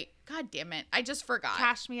 that's right. God damn it. I just forgot.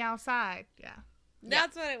 Cash me outside. Yeah.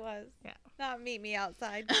 That's what it was. Yeah. Not meet me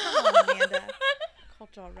outside. Come on, Amanda.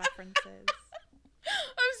 Cultural references.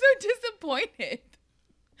 I'm so disappointed.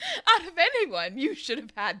 Out of anyone, you should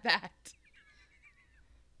have had that.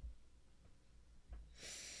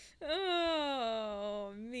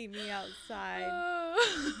 Oh, meet me outside.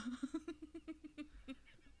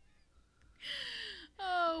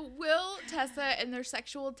 Will, Tessa, and their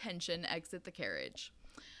sexual tension exit the carriage.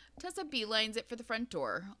 Tessa beelines it for the front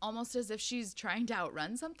door, almost as if she's trying to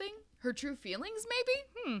outrun something. Her true feelings,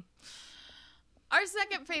 maybe? Our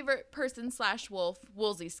second favorite person / wolf,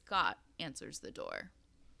 Woolsey Scott, answers the door.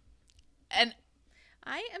 And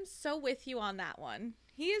I am so with you on that one.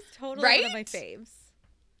 He is totally one of my Right? faves.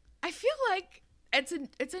 I feel like it's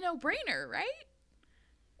a no-brainer, right?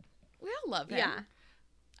 We all love him. Yeah.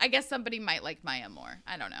 I guess somebody might like Maya more.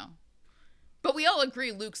 I don't know. But we all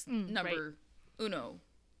agree Luke's numero uno.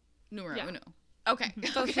 Okay.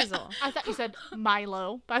 So Okay. shizzle. I thought you said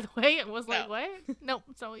Milo, by the way. It was like, No. what? Nope,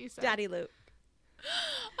 that's not what you said. Daddy Luke.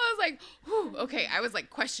 I was like, whew, okay. I was like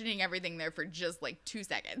questioning everything there for just like 2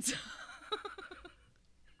 seconds.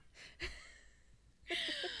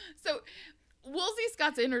 So Woolsey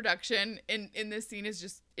Scott's introduction in this scene is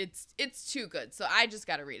just, it's too good. So I just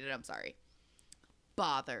got to read it. I'm sorry.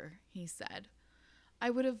 Bother, he said. I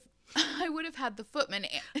would have had the footman.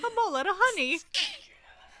 A mullet of honey.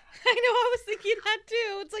 I know, I was thinking that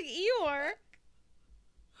too. It's like Eeyore.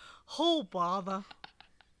 Oh, bother.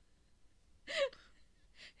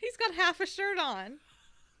 He's got half a shirt on.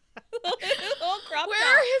 Little crop Where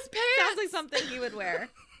top. are his pants? Sounds like something he would wear.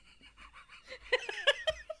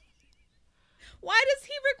 Why does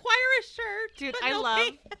he require a shirt? Dude, but I no love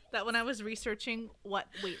pants? that when I was researching what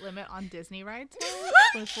weight limit on Disney rides was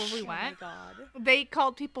before we Oh my went, god. they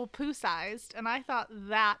called people poo-sized, and I thought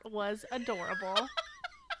that was adorable.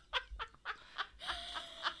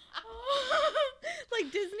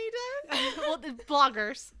 Like Disney does? Well, the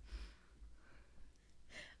bloggers.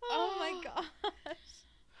 Oh my gosh.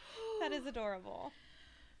 That is adorable.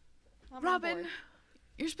 I'm on Robin, board.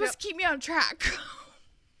 you're supposed to keep me on track.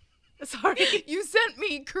 Sorry. You sent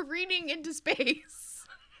me careening into space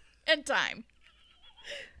and time.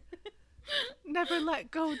 Never let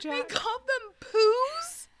go, They Jack. called them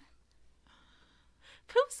poos?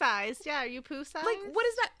 Poo-sized. Yeah, are you poo-sized? Like, what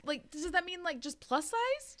is that? Like, does that mean, like, just plus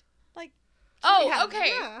sized? Like, Oh, Yeah,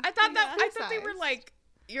 okay. yeah. I thought Yeah, I thought they were poo-sized. like,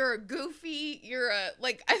 you're a goofy, you're a,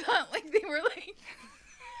 like, I thought, like, they were, like,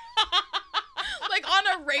 like, on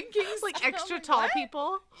a rankings. like I'm extra like, tall what?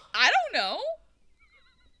 people? I don't know.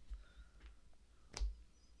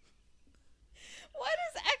 what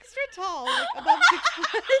is extra tall? Like above 6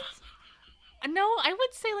 foot? No, I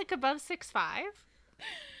would say like above 6'5".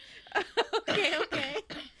 Okay.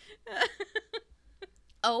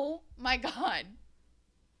 Oh, my God.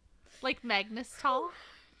 Like Magnus tall.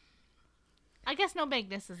 I guess no,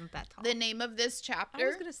 Magnus isn't that tall. The name of this I was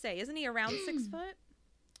chapter, gonna say, isn't he around 6 foot?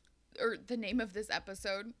 or the name of this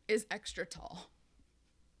episode, is Extra Tall.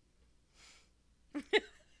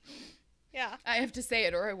 Yeah. I have to say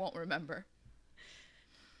it or I won't remember.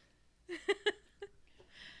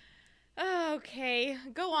 Okay,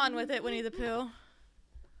 go on with it, Winnie the Pooh.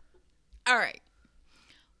 All right.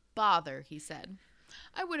 Bother, he said.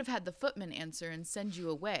 I would have had the footman answer and send you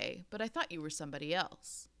away, but I thought you were somebody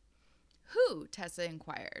else. Who? Tessa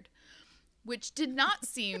inquired, which did not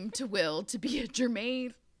seem to Will to be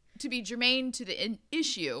germane to the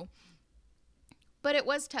issue. But it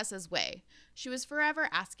was Tessa's way. She was forever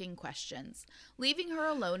asking questions, leaving her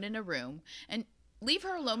alone in a room, and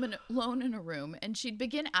she'd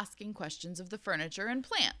begin asking questions of the furniture and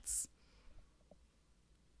plants.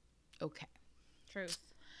 Okay. Truth.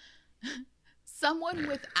 Someone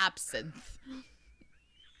with absinthe.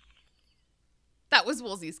 That was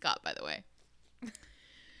Woolsey Scott, by the way.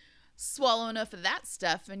 Swallow enough of that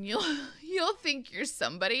stuff and you'll think you're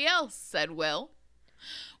somebody else, said Will.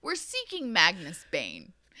 We're seeking Magnus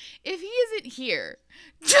Bane. If he isn't here,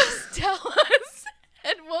 just tell us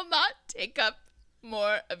and we'll not take up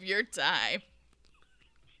more of your time.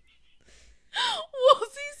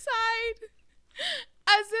 Woolsey sighed,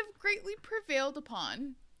 as if greatly prevailed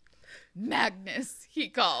upon. Magnus, he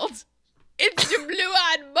called. It's your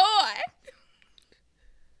blue-eyed boy.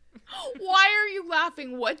 Why are you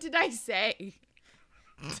laughing? What did I say?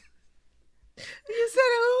 You said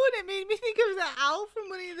 "oh," and it made me think of the owl from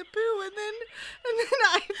Winnie the Pooh, and then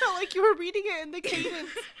I felt like you were reading it in the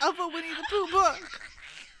cadence of a Winnie the Pooh book.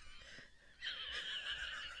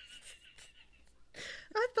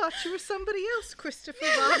 I thought you were somebody else, Christopher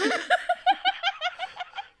Robin.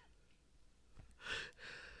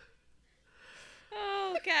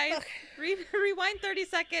 Oh, guys, rewind 30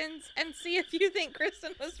 seconds and see if you think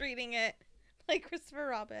Kristen was reading it like Christopher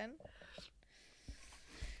Robin.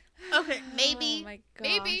 Okay, maybe. Oh my gosh.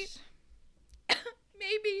 Maybe.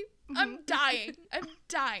 Maybe. I'm dying. I'm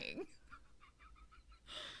dying.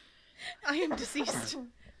 I am deceased.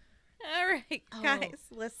 All right, guys,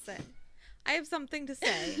 listen. I have something to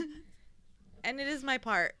say. And it is my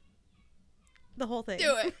part. The whole thing.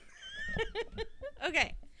 Do it.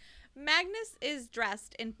 Okay. Magnus is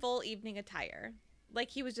dressed in full evening attire.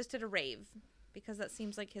 Like he was just at a rave. Because that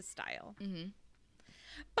seems like his style. Mm-hmm.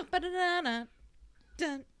 Ba-ba-da-da-da.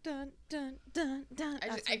 Dun, dun, dun, dun, dun.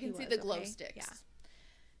 I can see the glow sticks.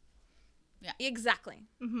 Yeah. Exactly.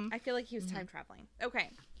 Mm-hmm. I feel like he was time traveling.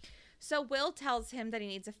 Okay. So Will tells him that he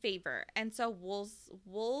needs a favor. And so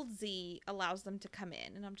Woolsey allows them to come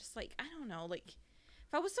in. And I'm just like, I don't know. Like,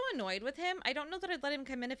 if I was so annoyed with him, I don't know that I'd let him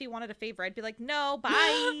come in if he wanted a favor. I'd be like, no,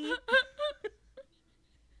 bye.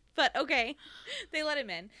 But okay, they let him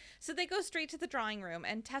in. So they go straight to the drawing room,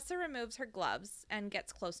 and Tessa removes her gloves and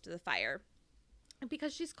gets close to the fire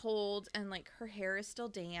because she's cold and like her hair is still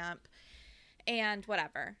damp and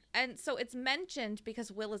whatever. And so it's mentioned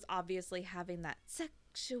because Will is obviously having that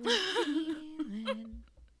sexual feeling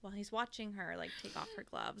while he's watching her like take off her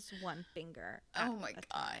gloves, one finger. Oh my a God.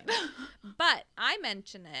 time. But I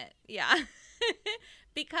mention it, yeah,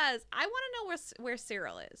 because I want to know where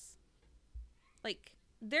Cyril is. Like,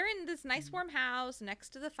 they're in this nice warm house next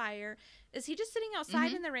to the fire. Is he just sitting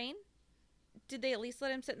outside in the rain? Did they at least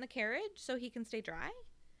let him sit in the carriage so he can stay dry?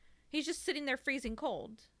 He's just sitting there freezing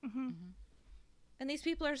cold. Mm-hmm. And these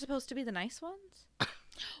people are supposed to be the nice ones?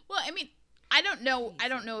 Well, I mean, I don't know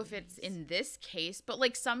if it's in this case, but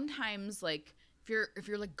like sometimes like if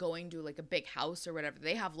you're like going to like a big house or whatever,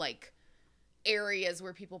 they have like areas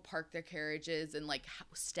where people park their carriages and like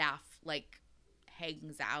staff like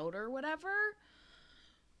hangs out or whatever.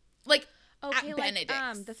 Like Okay, at like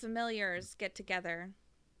Benedict's. the familiars get together.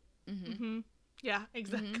 Mm-hmm. Mm-hmm. Yeah,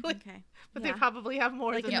 exactly. Okay. But Yeah. they probably have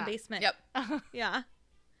more Like than in the that. basement. Yep. Yeah.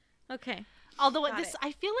 Okay. Although Got it.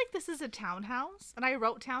 I feel like this is a townhouse, and I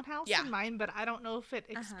wrote townhouse Yeah. in mine, but I don't know if it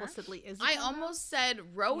explicitly is. A I townhouse. almost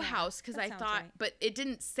said row Yeah, house because that I sounds thought, right. but it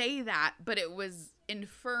didn't say that, but it was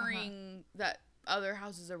inferring that other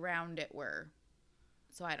houses around it were.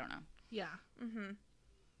 So I don't know. Yeah. Mm-hmm.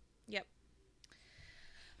 Yep.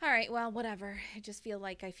 All right, well, whatever. I just feel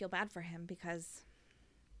like I feel bad for him because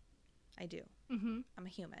I do. Mm-hmm. I'm a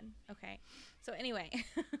human. Okay. So anyway,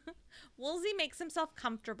 Woolsey makes himself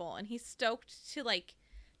comfortable and he's stoked to like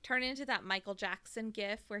turn into that Michael Jackson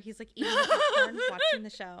gif where he's like eating popcorn watching the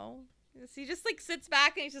show. So he just like sits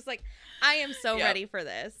back and he's just like, I am so Yep. ready for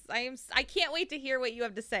this. I can't wait to hear what you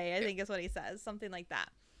have to say, I think is what he says. Something like that.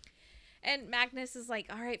 And Magnus is like,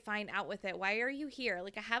 all right, fine, out with it. Why are you here?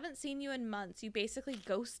 Like, I haven't seen you in months. You basically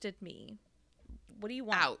ghosted me. What do you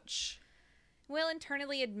want? Ouch. Will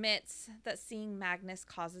internally admits that seeing Magnus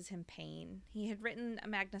causes him pain. He had written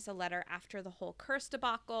Magnus a letter after the whole curse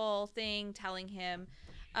debacle thing, telling him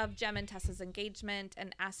of Jem and Tessa's engagement,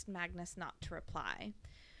 and asked Magnus not to reply.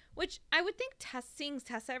 Which I would think seeing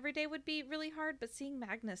Tessa every day would be really hard, but seeing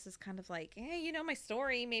Magnus is kind of like, hey, you know my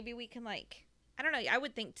story. Maybe we can like, I don't know. I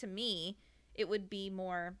would think to me it would be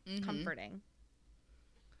more comforting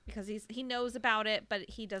because he knows about it, but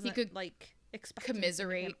he doesn't could like expect him to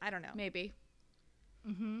commiserate. him. I don't know. Maybe.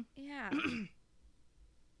 Mm-hmm. Yeah.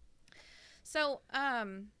 So,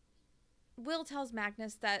 Will tells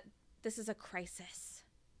Magnus that this is a crisis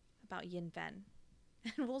about Yin Ven.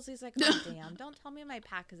 And Woolsey's like, oh, damn, don't tell me my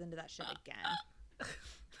pack is into that shit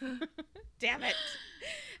again. Damn it.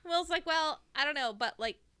 Will's like, well, I don't know, but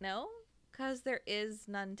like, no, because there is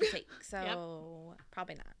none to take. So,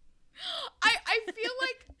 probably not. I feel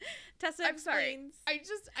like Tessa I'm sorry. explains.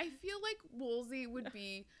 I feel like Woolsey would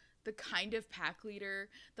be the kind of pack leader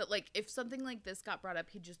that like if something like this got brought up,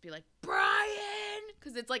 he'd just be like, Brian,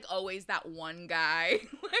 because it's like always that one guy.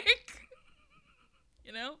 Like,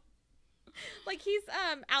 you know? Like, he's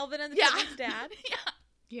Alvin and the Yeah. children's dad. Yeah.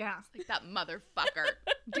 Yeah. Like that motherfucker.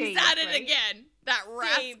 Dave, He's at it right? again. That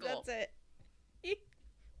rascal. Dave, that's it.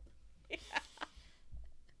 Yeah.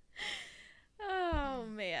 Oh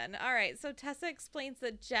man. All right. So Tessa explains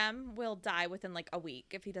that Jem will die within like a week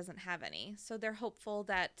if he doesn't have any. So they're hopeful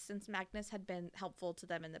that since Magnus had been helpful to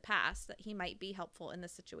them in the past, that he might be helpful in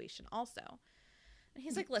this situation also. And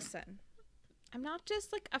he's like, listen, I'm not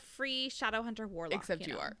just like a free Shadowhunter warlock. Except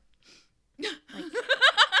you know? are. Like,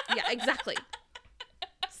 yeah, exactly.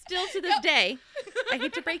 Still to this day, I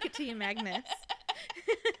hate to break it to you, Magnus.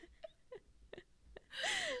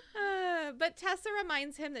 But Tessa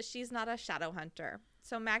reminds him that she's not a shadow hunter.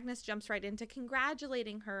 So Magnus jumps right into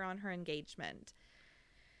congratulating her on her engagement.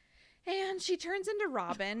 And she turns into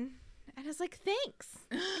Robin and is like, thanks.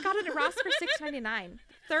 I got it at Ross for $6.99.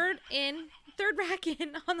 Third rack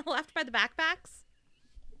in on the left by the backpacks.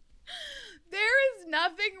 There is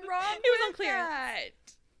nothing wrong It was on with clearance.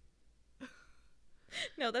 that.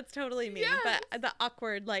 No, that's totally me. Yes. But the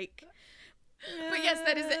awkward, like, But yes,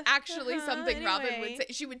 that is actually something Robin would Anyway.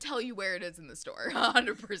 say. She would tell you where it is in the store,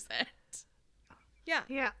 100%. Yeah.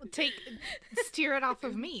 Yeah, steer it off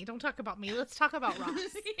of me. Don't talk about me. Let's talk about Ross.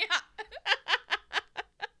 Yeah.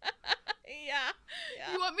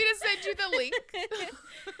 Yeah. You want me to send you the link?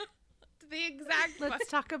 To the exact Let's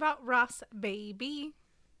talk about Ross, baby.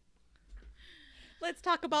 Let's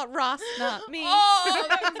talk about Ross, not me. Oh,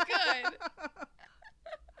 that was good.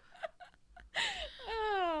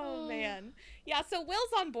 Oh man. Yeah, so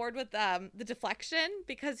Will's on board with the deflection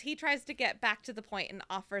because he tries to get back to the point and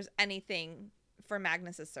offers anything for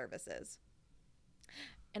Magnus's services.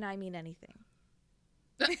 And I mean anything.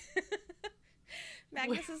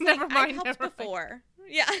 Magnus is Never like, mind, I've helped never mind." before.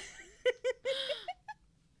 Yeah.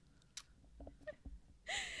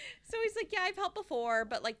 So he's like, yeah, I've helped before,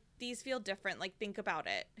 but like these feel different. Like, think about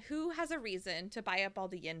it. Who has a reason to buy up all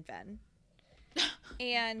the yin ven?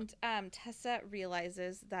 And Tessa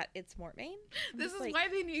realizes that it's Mortmain. This is why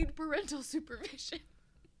they need parental supervision.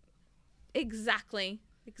 Exactly.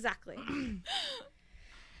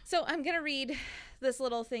 So I'm going to read this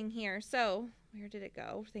little thing here. So where did it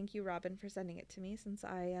go? Thank you, Robin, for sending it to me since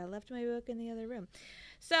I left my book in the other room.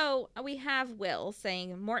 So we have Will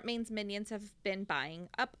saying Mortmain's minions have been buying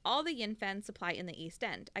up all the Yinfen supply in the East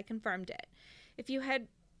End. I confirmed it. If you had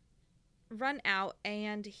run out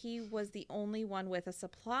and he was the only one with a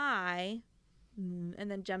supply... And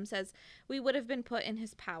then Jem says, we would have been put in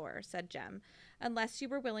his power, said Jem. Unless you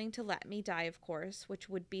were willing to let me die, of course, which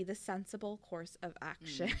would be the sensible course of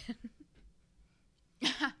action.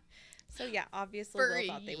 So, yeah, obviously For Will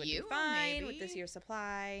thought they would you, be fine with maybe. this year's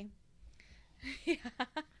supply. Yeah.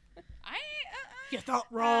 You thought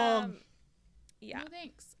wrong. Yeah. No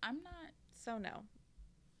thanks. I'm not. So, no.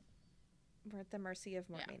 We're at the mercy of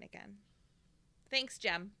Mortmain again. Thanks,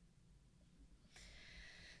 Jem.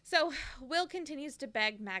 So, Will continues to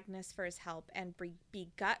beg Magnus for his help and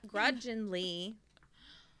begrudgingly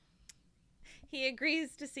he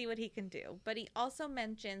agrees to see what he can do. But he also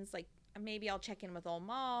mentions, like, maybe I'll check in with old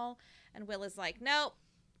Maul. And Will is like, nope,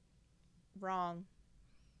 wrong.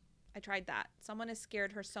 I tried that. Someone has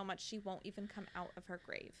scared her so much she won't even come out of her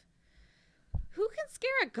grave. Who can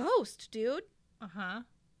scare a ghost, dude? Uh-huh.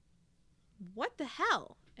 What the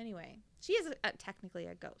hell? Anyway, she is technically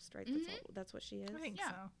a ghost, right? That's what she is. I think Yeah.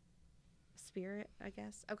 so. Spirit, I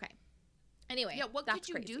guess. Okay. Anyway, Yeah, what that's could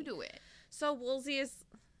you crazy. do to it? So Woolsey is,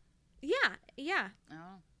 yeah.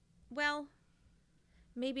 Oh. Well,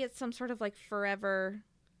 maybe it's some sort of like forever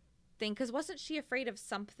thing. Because wasn't she afraid of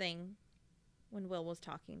something when Will was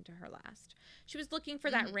talking to her last? She was looking for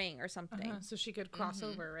that ring or something. So she could cross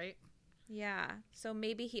over, right? Yeah. So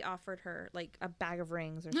maybe he offered her like a bag of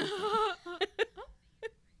rings or something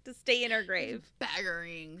to stay in her grave.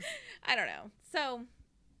 Baggerings. I don't know. So,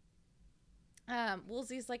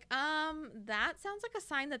 Woolsey's like, that sounds like a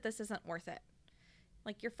sign that this isn't worth it.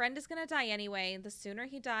 Like, your friend is going to die anyway. The sooner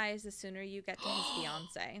he dies, the sooner you get to his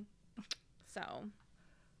fiance. So.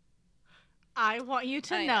 I want you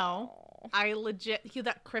to I know, I legit hear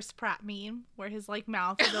that Chris Pratt meme where his like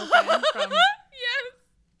mouth is open from Yes.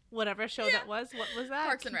 whatever show that was. What was that?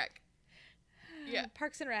 Parks and Rec. Yeah.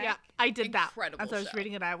 Parks and Rec. Yeah, I did Incredible that. As I was show.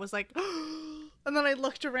 reading it, I was like, and then I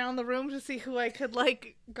looked around the room to see who I could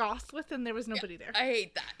like goss with, and there was nobody there. I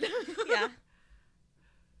hate that. Yeah.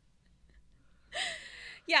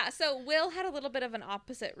 Yeah, so Will had a little bit of an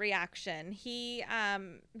opposite reaction. He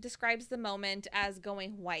describes the moment as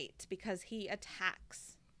going white because he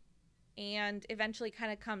attacks and eventually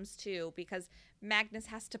kind of comes to because Magnus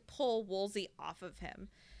has to pull Woolsey off of him.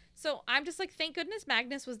 So I'm just like, thank goodness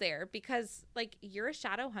Magnus was there because, like, you're a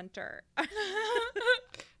shadow hunter.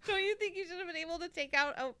 Don't you think you should have been able to take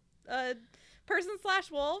out a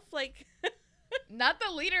person/wolf? Like, Not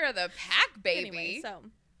the leader of the pack, baby. anyway, so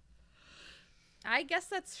I guess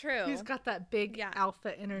that's true. He's got that big Yeah.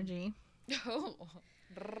 alpha energy. Oh.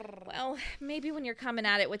 Well, maybe when you're coming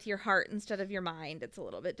at it with your heart instead of your mind, it's a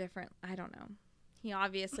little bit different. I don't know. He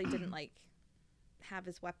obviously didn't like have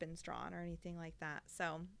his weapons drawn or anything like that.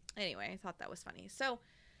 So anyway, I thought that was funny. So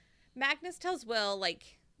Magnus tells Will,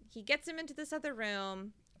 like, he gets him into this other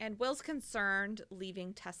room, and Will's concerned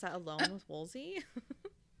leaving Tessa alone with Woolsey.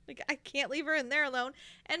 Like, I can't leave her in there alone.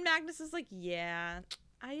 And Magnus is like, yeah,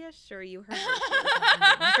 I assure you her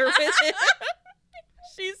her with it.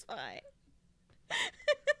 She's fine.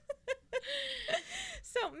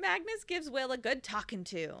 So Magnus gives Will a good talking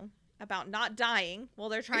to about not dying while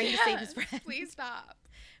they're trying to save his friend. Please stop.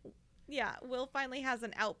 Yeah, Will finally has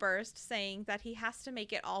an outburst saying that he has to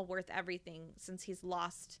make it all worth everything since he's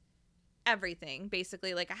lost everything,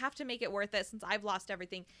 basically. Like, I have to make it worth it since I've lost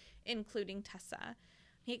everything, including Tessa.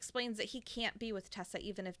 He explains that he can't be with Tessa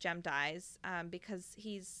even if Jem dies, because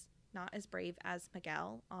he's not as brave as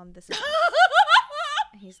Miguel on this.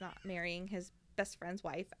 He's not marrying his best friend's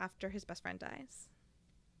wife after his best friend dies.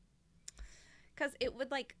 Because it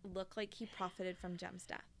would, like, look like he profited from Jem's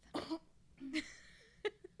death.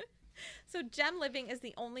 So Jem living is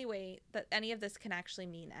the only way that any of this can actually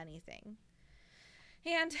mean anything.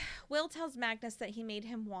 And Will tells Magnus that he made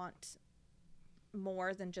him want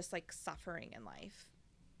more than just, like, suffering in life.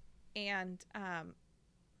 And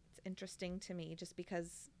it's interesting to me just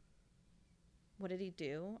because what did he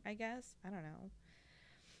do, I guess? I don't know.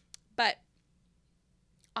 But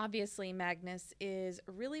obviously Magnus is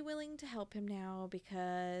really willing to help him now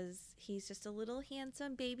because he's just a little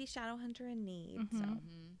handsome baby shadow hunter in need. Mm-hmm. So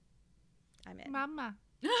I'm in. Mama.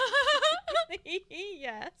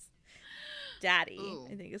 Yes. Daddy, Ooh.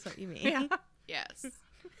 I think is what you mean. Yeah. Yes.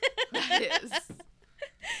 That is.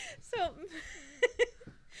 So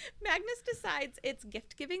Magnus decides it's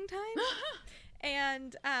gift giving time.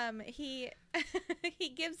 And he he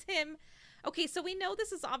gives him, okay, so we know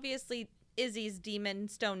this is obviously Izzy's demon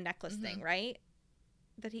stone necklace thing, right?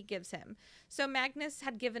 That he gives him. So Magnus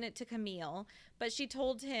had given it to Camille, but she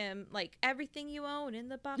told him, like, everything you own in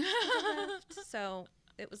the box to the left. So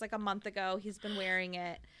it was like a month ago. He's been wearing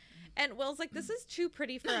it. And Will's like, this is too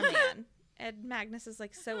pretty for a man. And Magnus is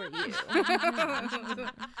like, so are you.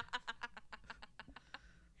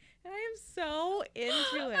 I am so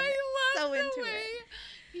into it. I love so the into way it.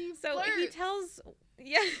 he So he flirts. tells,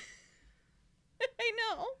 yeah, I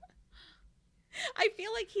know. I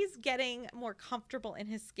feel like he's getting more comfortable in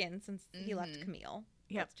his skin since he left Camille.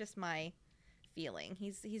 Yep. That's just my feeling.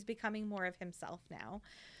 He's becoming more of himself now,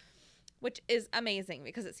 which is amazing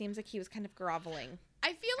because it seems like he was kind of groveling.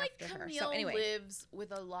 I feel like after her. Camille So anyway. lives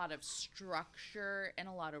with a lot of structure and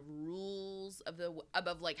a lot of rules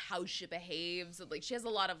of like how she behaves. Like she has a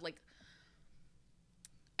lot of, like,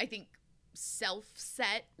 I think,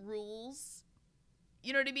 self-set rules.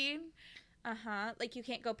 You know what I mean? Uh-huh. Like you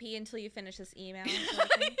can't go pee until you finish this email. Sort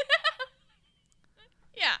of thing.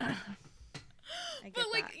 Yeah. I get But,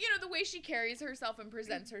 like, that. you know, the way she carries herself and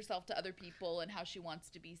presents herself to other people and how she wants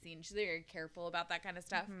to be seen, she's very careful about that kind of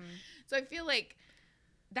stuff. So I feel like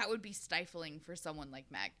that would be stifling for someone like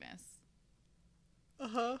Magnus.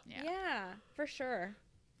 Uh-huh. Yeah, for sure.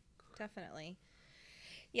 Definitely.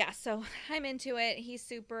 Yeah, so I'm into it. He's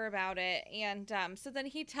super about it. And so then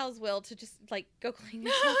he tells Will to just, like, go clean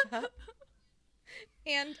yourself up.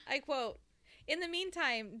 And I quote, "In the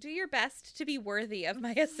meantime, do your best to be worthy of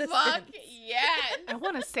my assistance." Fuck yes. I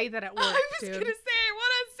want to say that at work, I was dude. gonna say, I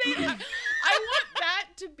want to say that. I want that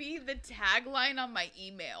to be the tagline on my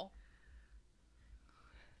email.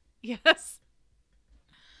 Yes.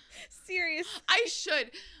 Serious. I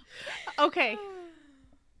should. Okay.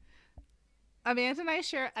 Amanda and I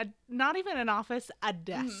share not even an office, a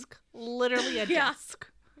desk. Literally a Yeah.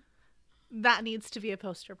 desk. That needs to be a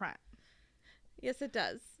poster print Yes, it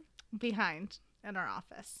does. behind in our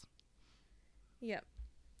office. Yep.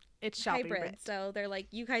 It shall be Hybrid. writ. So they're like,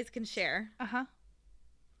 you guys can share. Uh-huh.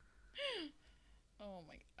 Oh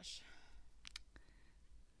my gosh.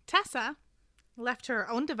 Tessa, left to her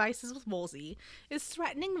own devices with Wolsey, is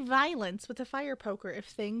threatening violence with a fire poker if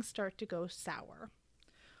things start to go sour.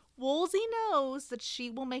 Wolsey knows that she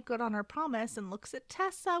will make good on her promise and looks at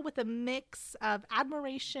Tessa with a mix of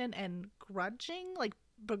admiration and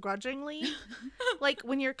begrudgingly. Like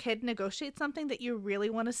when your kid negotiates something that you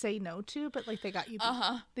really want to say no to, but like they got you.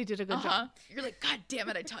 They did a good job. You're like, God damn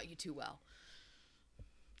it, I taught you too well.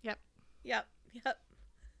 Yep. Yep.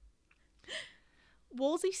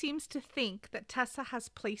 Wolsey seems to think that Tessa has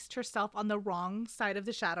placed herself on the wrong side of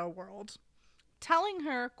the shadow world, telling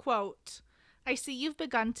her, quote, "I see you've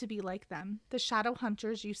begun to be like them, the shadow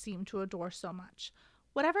hunters you seem to adore so much.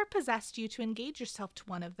 Whatever possessed you to engage yourself to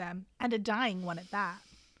one of them, and a dying one at that?"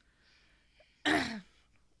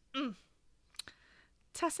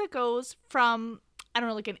 Tessa goes from, I don't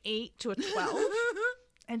know, like an 8 to a 12,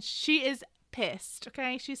 and she is pissed,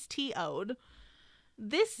 okay? She's TO'd.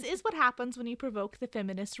 This is what happens when you provoke the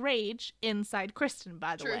feminist rage inside Kristen,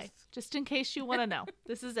 by the way. Truth. Just in case you want to know.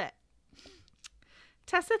 This is it.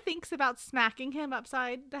 Tessa thinks about smacking him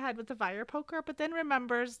upside the head with the fire poker, but then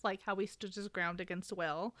remembers, like, how he stood his ground against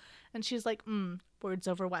Will. And she's like, words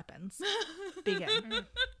over weapons. Begin.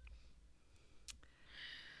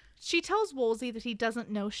 She tells Wolsey that he doesn't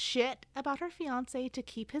know shit about her fiancé to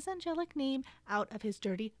keep his angelic name out of his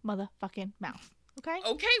dirty motherfucking mouth. Okay?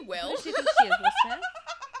 Okay, Will. What do you think she is, Will Smith?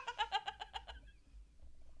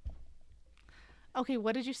 Okay,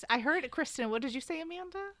 what did you say? I heard it, Kristen. What did you say,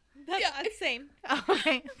 Amanda? That's Yeah. the same. Oh,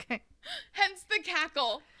 okay. Hence the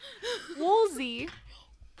cackle. Wolsey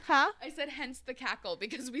Huh? I said hence the cackle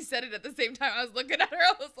because we said it at the same time. I was looking at her.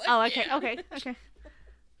 I was like, Oh, okay, yeah. okay.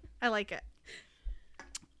 I like it.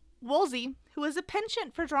 Woolsey, who is a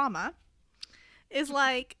penchant for drama, is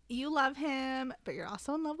like, you love him, but you're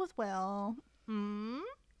also in love with Will.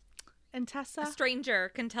 And Tessa, A stranger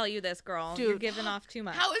can tell you this, girl. You're Dude. giving off too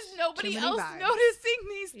much. How is nobody Too many else vibes. noticing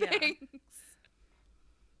these Yeah. things?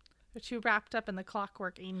 they're too wrapped up in the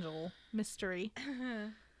Clockwork Angel mystery.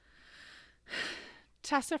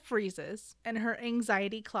 Tessa freezes, and her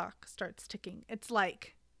anxiety clock starts ticking. It's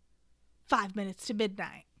like 5 minutes to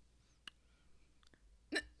midnight.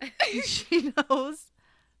 She knows,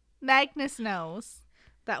 Magnus knows,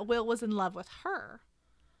 that Will was in love with her,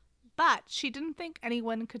 but she didn't think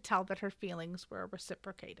anyone could tell that her feelings were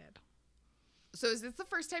reciprocated. So is this the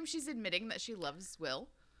first time she's admitting that she loves Will?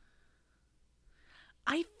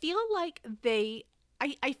 I feel like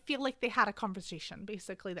I feel like they had a conversation,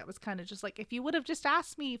 basically, that was kind of just like, if you would have just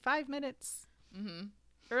asked me 5 minutes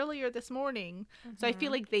earlier this morning. So I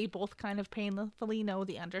feel like they both kind of painfully know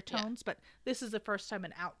the undertones, but this is the first time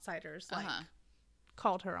an outsider's like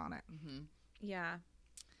called her on it. Yeah.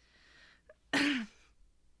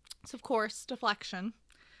 So of course, deflection.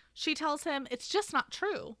 She tells him it's just not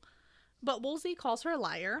true. But Woolsey calls her a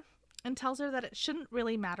liar and tells her that it shouldn't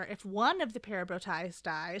really matter if one of the Parabotais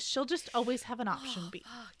dies. She'll just always have an option B.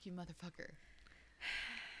 Fuck you, motherfucker.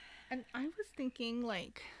 And I was thinking,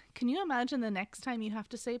 like, can you imagine the next time you have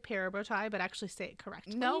to say Parabotai but actually say it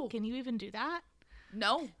correctly? No. Can you even do that?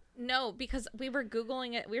 No. No, because we were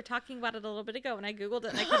Googling it. We were talking about it a little bit ago, and I Googled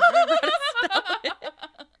it, and I couldn't remember how to spell it.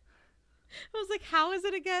 I was like, how is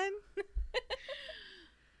it again?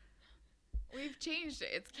 We've changed it.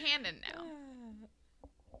 It's canon now.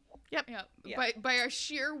 Yep. Yep. By our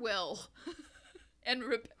sheer will and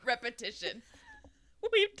repetition.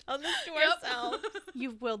 We've done this to Yep. ourselves.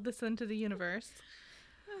 You've willed this into the universe.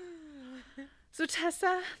 So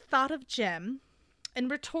Tessa thought of Jim and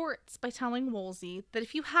retorts by telling Woolsey that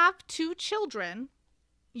if you have 2 children,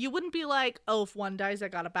 you wouldn't be like, oh, if one dies, I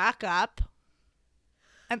got a backup.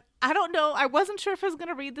 And I don't know. I wasn't sure if I was going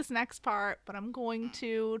to read this next part, but I'm going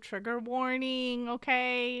to. Trigger warning,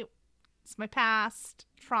 okay? It's my past.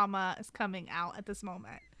 Trauma is coming out at this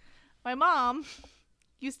moment. My mom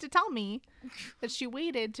used to tell me that she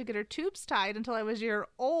waited to get her tubes tied until I was a year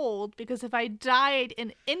old because if I died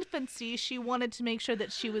in infancy, she wanted to make sure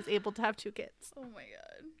that she was able to have 2 kids. Oh my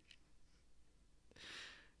god.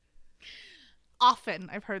 Often,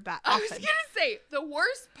 I've heard that. I Often. was going to say, the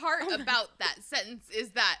worst part about that sentence is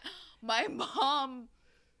that my mom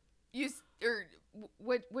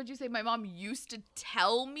what'd you say? My mom used to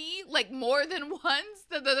tell me, like, more than once,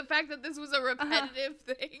 the fact that this was a repetitive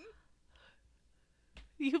thing.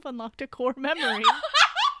 You've unlocked a core memory.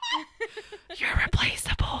 You're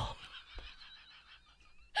replaceable.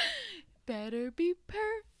 Better be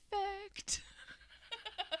perfect.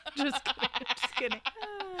 Just kidding. Just kidding.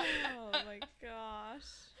 Oh my gosh.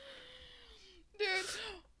 Dude.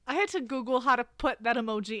 I had to Google how to put that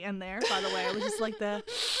emoji in there, by the way. I was just like the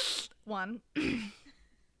one.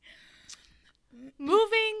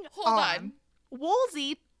 Moving Hold on.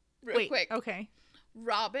 Woolsey. Real Wait, quick. okay.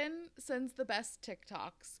 Robin sends the best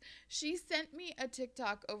TikToks. She sent me a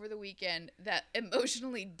TikTok over the weekend that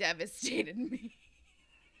emotionally devastated me.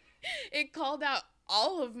 It called out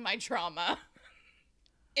all of my trauma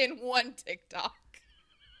in one TikTok.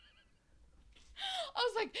 I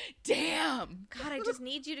was like, damn. God, I just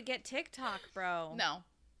need you to get TikTok, bro. No.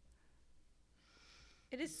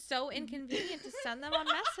 It is so inconvenient to send them on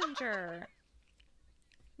Messenger.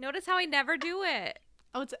 Notice how I never do it.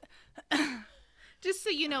 Oh, it's just so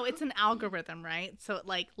you know, it's an algorithm, right? So it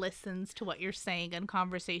like listens to what you're saying in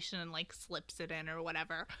conversation and like slips it in or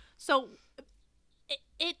whatever. So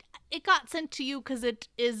it got sent to you because it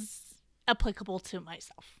is applicable to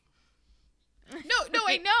myself. No,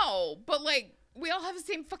 I know. But, like, we all have the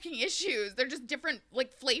same fucking issues. They're just different,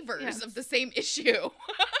 like, flavors Yes. of the same issue.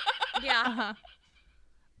 Yeah. Uh-huh.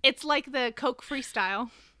 It's like the Coke freestyle.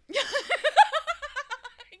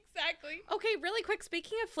 Exactly. Okay, really quick,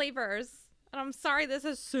 speaking of flavors, and I'm sorry this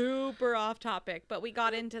is super off topic, but we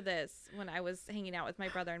got into this when I was hanging out with my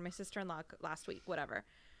brother and my sister-in-law last week, whatever.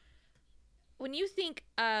 When you think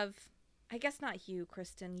of, I guess not you,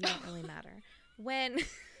 Kristen, you don't really matter. When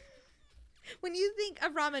you think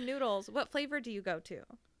of ramen noodles, what flavor do you go to?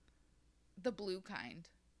 The blue kind.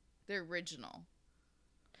 The original.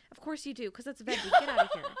 Of course you do, because it's veggie. Get out of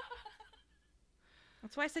here.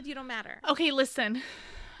 That's why I said you don't matter. Okay, listen.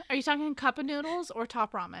 Are you talking cup of noodles or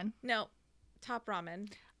top ramen? No, top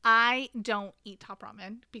ramen. I don't eat top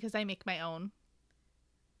ramen because I make my own.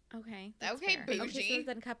 Okay. That's Okay, fair. bougie. Okay, so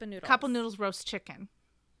then cup of noodles. Cup of noodles roast chicken.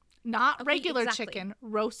 Not Okay, regular exactly. chicken,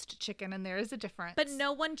 roast chicken, and there is a difference. But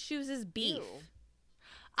no one chooses beef. Ew.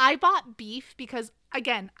 I bought beef because,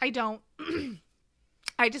 again, I don't.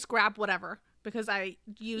 I just grab whatever because I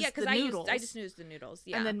use Yeah, because the noodles. I just use the noodles.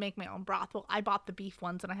 Yeah. And then make my own broth. Well, I bought the beef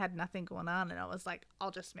ones and I had nothing going on, and I was like,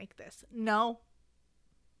 I'll just make this. No.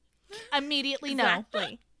 Immediately no.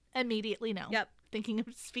 Exactly. Immediately no. Yep.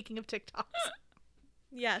 Speaking of TikToks.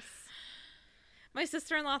 Yes. My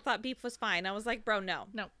sister-in-law thought beef was fine. I was like, bro, no.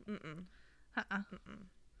 No. Mm-mm. Uh-uh.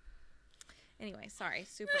 Anyway, sorry.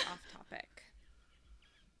 Super off topic.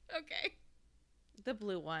 Okay. The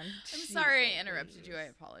blue one. I'm sorry I interrupted you. I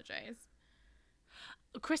apologize.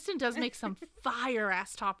 Kristen does make some fire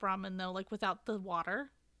ass top ramen though, like without the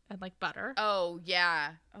water and like butter. Oh,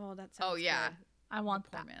 yeah. Oh, that sounds Oh, yeah. good. I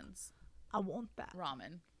want Poor that. man's I want that.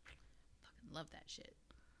 ramen. Fucking love that shit.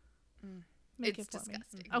 Make It's it for me.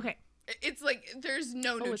 disgusting. Okay. It's like there's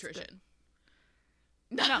no Oh, it's nutrition.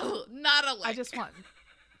 No. No, not a lick. I just want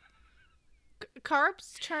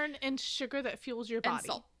carbs turn into sugar that fuels your body. and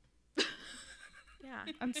salt.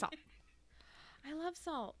 Yeah. And salt. I love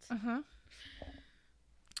salt. Uh-huh.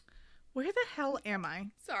 Where the hell am I?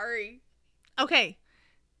 Sorry. Okay.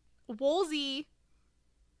 Woolsey,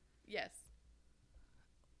 Yes.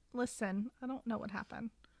 listen, I don't know what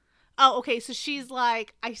happened. Oh, okay, so she's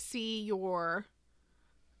like, I see your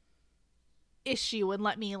issue and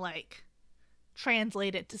let me like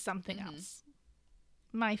translate it to something else.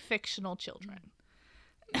 My fictional children.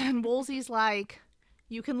 And Woolsey's like,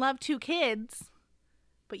 you can love two kids,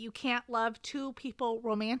 but you can't love two people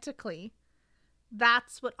romantically.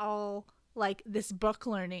 That's what all like this book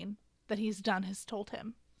learning that he's done has told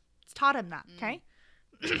him. It's taught him that, okay?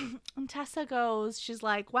 And Tessa goes, she's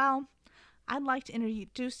like, well, I'd like to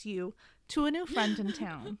introduce you to a new friend in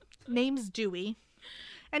town. Name's Dewey.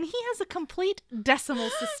 And he has a complete decimal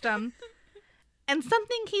system and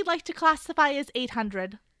something he'd like to classify as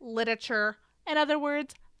 800. Literature. In other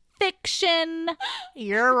words, fiction.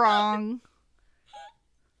 You're wrong.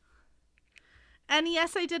 And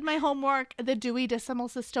yes, I did my homework. The Dewey Decimal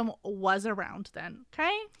System was around then,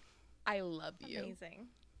 okay? I love you. Amazing.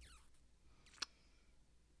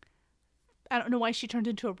 I don't know why she turned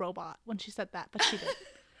into a robot when she said that, but she did.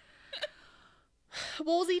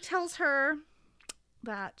 Woolsey tells her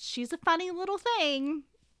that she's a funny little thing,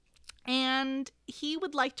 and he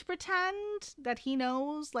would like to pretend that he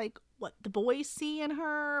knows, like, what the boys see in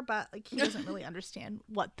her, but, like, he doesn't really understand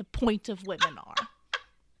what the point of women are.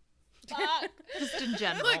 Just in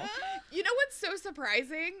general. Look, you know what's so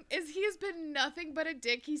surprising is he has been nothing but a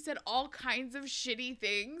dick. He said all kinds of shitty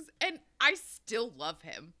things, and I still love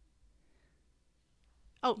him.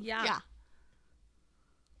 Oh, Yeah. yeah.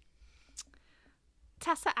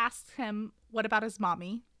 Tessa asks him what about his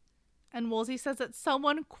mommy, and Woolsey says that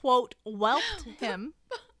someone, quote, whelped him,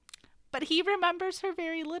 but he remembers her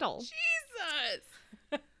very little.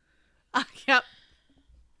 Jesus. Yep.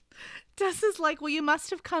 Tessa's like, well, you must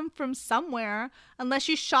have come from somewhere unless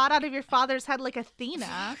you shot out of your father's head like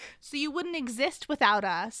Athena, so you wouldn't exist without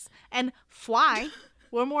us. And why?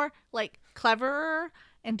 We're more, like, cleverer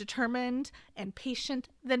and determined and patient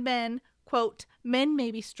than men. Quote, men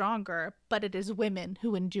may be stronger, but it is women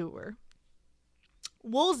who endure.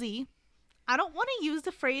 Woolsey, I don't want to use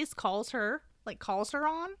the phrase calls her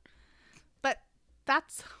on, but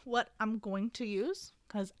that's what I'm going to use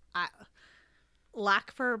because I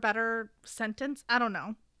lack for a better sentence. I don't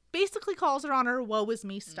know. Basically calls her on her woe is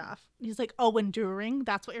me stuff. He's like, oh, enduring.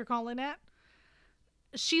 That's what you're calling it.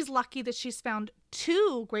 She's lucky that she's found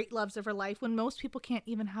two great loves of her life when most people can't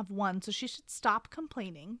even have one. So she should stop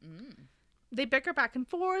complaining. They bicker back and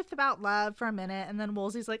forth about love for a minute. And then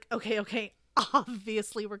Woolsey's like, okay.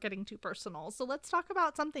 Obviously, we're getting too personal. So let's talk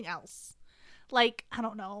about something else. Like, I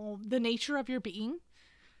don't know, the nature of your being.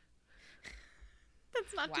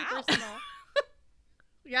 That's not too Wow. personal.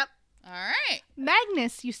 Yep. All right.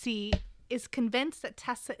 Magnus, you see, is convinced that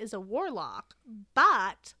Tessa is a warlock,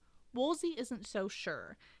 but Woolsey isn't so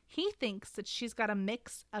sure. He thinks that she's got a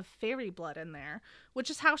mix of fairy blood in there, which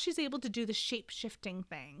is how she's able to do the shape-shifting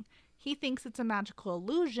thing. He thinks it's a magical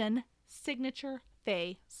illusion, signature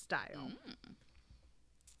fae style.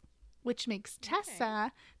 Which makes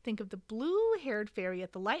Tessa think of the blue-haired fairy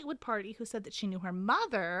at the Lightwood party who said that she knew her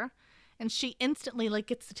mother, and she instantly, like,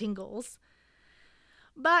 gets the tingles.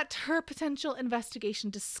 But her potential investigation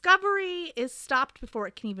discovery is stopped before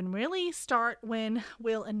it can even really start when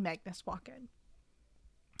Will and Magnus walk in.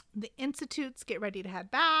 The institutes get ready to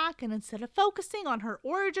head back, and instead of focusing on her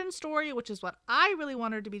origin story, which is what I really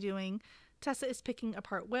want her to be doing, Tessa is picking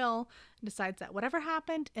apart Will and decides that whatever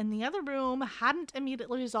happened in the other room hadn't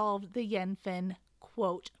immediately resolved the Yenfin,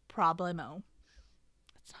 quote, problemo.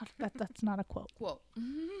 That's not a quote. Quote.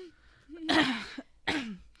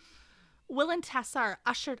 Will and Tessa are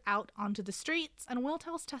ushered out onto the streets, and Will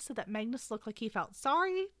tells Tessa that Magnus looked like he felt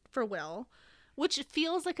sorry for Will, which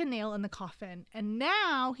feels like a nail in the coffin, and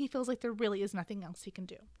now he feels like there really is nothing else he can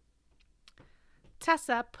do.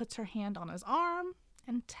 Tessa puts her hand on his arm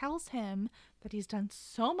and tells him that he's done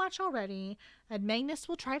so much already, and Magnus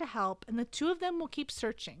will try to help, and the two of them will keep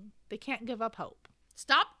searching. They can't give up hope.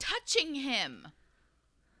 Stop touching him.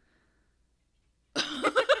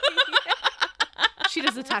 She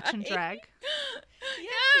does a touch and drag.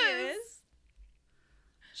 Yes.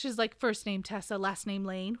 She's like, first name Tessa, last name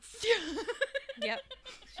Lane. Yep.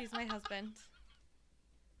 She's my husband.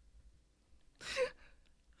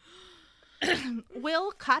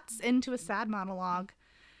 Will cuts into a sad monologue,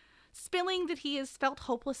 spilling that he has felt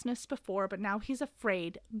hopelessness before, but now he's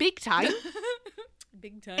afraid. Big time.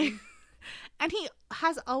 Big time. And he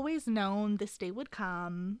has always known this day would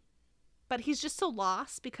come, but he's just so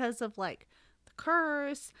lost because of, like, the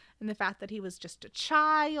curse and the fact that he was just a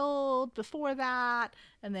child before that,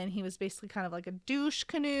 and then he was basically kind of like a douche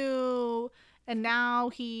canoe, and now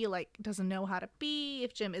he, like, doesn't know how to be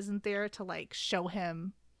if Jim isn't there to, like, show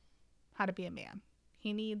him how to be a man.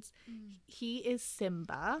 He is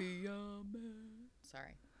Simba.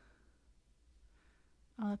 Sorry.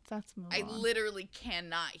 Oh, that's move I on. literally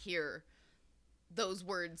cannot hear those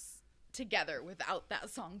words together without that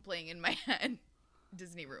song playing in my head.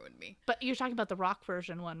 Disney ruined me. But you're talking about the rock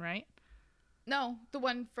version one, right? No, the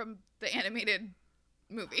one from the animated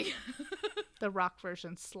movie. The rock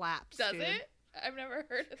version slaps. Does dude. it? I've never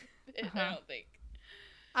heard of it, I don't think.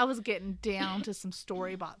 I was getting down to some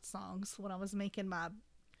Storybot songs when I was making my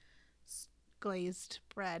glazed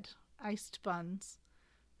bread, iced buns.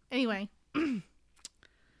 Anyway.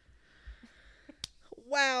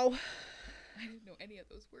 Wow. I didn't know any of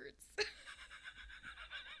those words.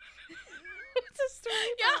 It's a story.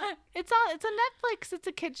 Yeah. It's a Netflix. It's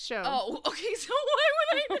a kids show. Oh, okay. So why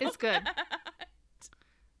would I know It's good. that?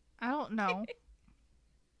 I don't know.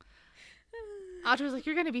 Audrey was like,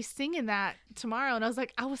 "You're going to be singing that tomorrow." And I was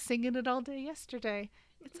like, "I was singing it all day yesterday."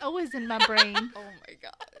 It's always in my brain. Oh my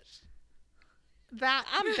gosh. That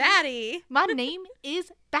I'm Batty. my name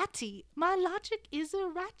is Batty. My logic is a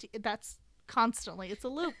ratty. That's constantly. It's a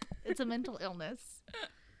loop. It's a mental illness.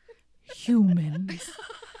 Humans.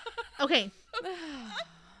 Okay.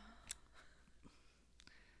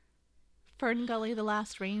 Fern Gully, The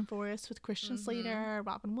Last Rainforest with Christian Slater,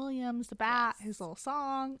 Robin Williams, The Bat, Yes. his little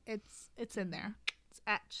song. It's in there. It's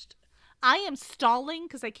etched. I am stalling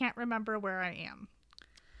because I can't remember where I am.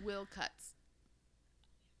 Will cuts.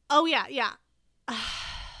 Oh, yeah.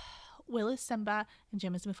 Will is Simba and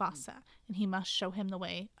Jim is Mufasa. And he must show him the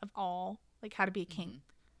way of all, like how to be a king.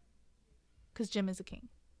 Because Jim is a king.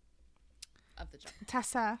 Of the jungle.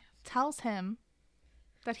 Tessa tells him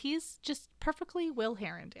that he's just perfectly Will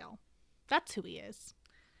Herondale. That's who he is.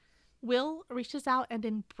 Will reaches out and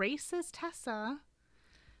embraces Tessa,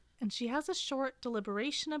 and she has a short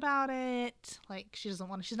deliberation about it. Like, she's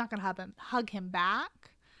not going to hug him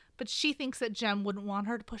back, but she thinks that Jem wouldn't want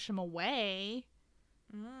her to push him away.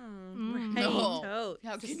 Right. No. Totes.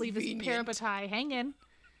 How Just leave his convenient. parabatai hanging.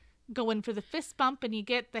 Go in for the fist bump, and you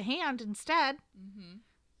get the hand instead.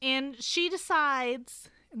 And she decides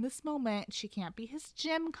in this moment she can't be his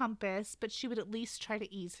Jim compass, but she would at least try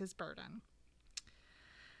to ease his burden.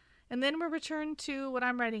 And then we're returned to what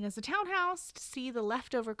I'm writing as a townhouse to see the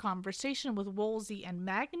leftover conversation with Wolsey and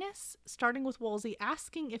Magnus, starting with Wolsey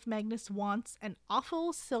asking if Magnus wants an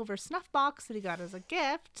awful silver snuff box that he got as a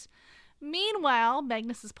gift. Meanwhile,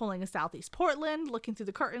 Magnus is pulling a Southeast Portland, looking through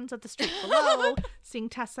the curtains at the street below, seeing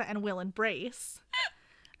Tessa and Will embrace.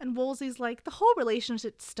 And Wolsey's like, the whole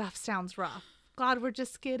relationship stuff sounds rough. God, we're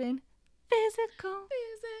just getting physical.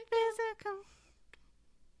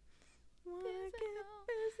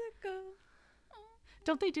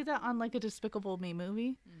 Don't they do that on like a Despicable Me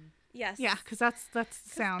movie? Yes. Yeah, because that's the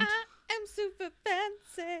sound. I am super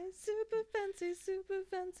fancy, super fancy, super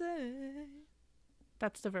fancy.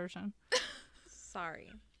 That's the version.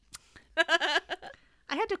 Sorry.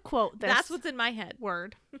 I had to quote this. That's what's in my head.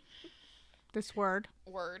 word. This word.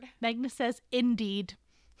 Word. Magnus says, indeed.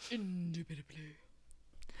 Indubitably.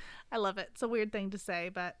 I love it. It's a weird thing to say,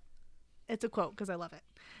 but it's a quote because I love it.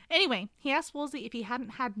 Anyway, he asked Wolsey if he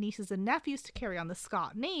hadn't had nieces and nephews to carry on the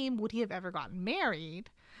Scott name, would he have ever gotten married?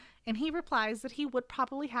 And he replies that he would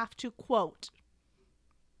probably have to, quote.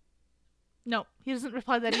 No, he doesn't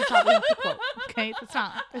reply that he'd probably have to, quote. Okay, that's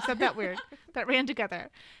not. I said that weird. That ran together.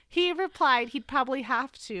 He replied he'd probably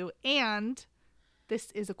have to, and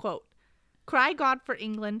this is a quote. Cry God for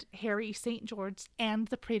England, Harry St. George, and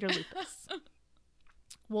the Praetor Lupus.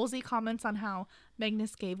 Wolsey comments on how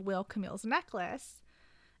Magnus gave Will Camille's necklace.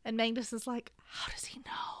 And Magnus is like, how does he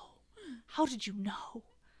know? How did you know?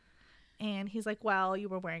 And he's like, well, you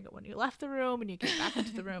were wearing it when you left the room and you came back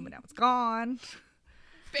into the room and now it's gone.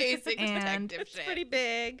 Basic And detective It's shit. pretty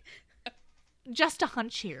big. Just a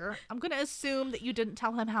hunch here. I'm going to assume that you didn't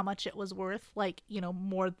tell him how much it was worth, like, you know,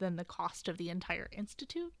 more than the cost of the entire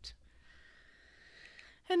institute.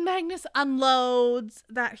 And Magnus unloads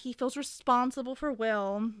that he feels responsible for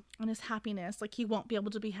Will and his happiness. Like, he won't be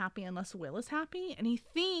able to be happy unless Will is happy. And he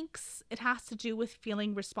thinks it has to do with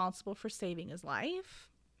feeling responsible for saving his life.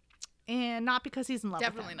 And not because he's in love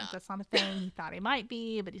Definitely with him. not. That's not a thing. He thought he might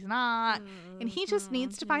be, but he's not. And he just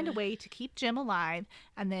needs to find a way to keep Jim alive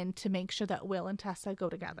and then to make sure that Will and Tessa go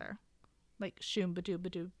together. Like, shoom ba doo ba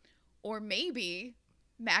doo. Or maybe,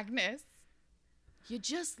 Magnus, you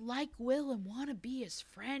just like Will and want to be his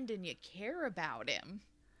friend and you care about him.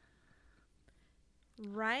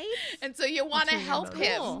 Right? And so you want to really help random.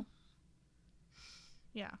 him. Cool.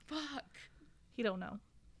 Yeah. Fuck. He don't know.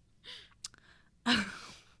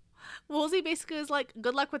 Woolsey basically is like,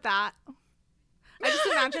 good luck with that. I just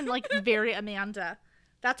imagine, like, very Amanda.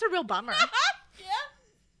 That's a real bummer. Yeah.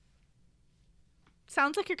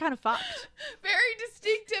 Sounds like you're kind of fucked. Very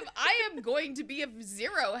distinctive. I am going to be of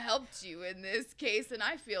zero help to you in this case, and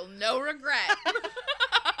I feel no regret.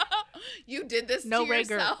 You did this No to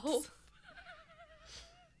yourself. regrets.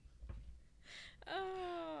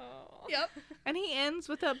 Oh. Yep. And he ends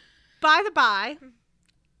with a, by the by,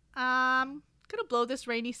 gonna blow this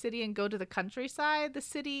rainy city and go to the countryside. The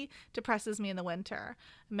city depresses me in the winter.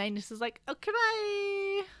 Magnus is like, okay,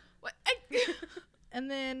 bye. What? And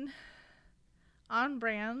then on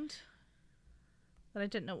brand that I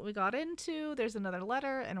didn't know what we got into, there's another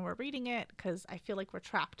letter and we're reading it because I feel like we're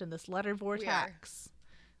trapped in this letter vortex.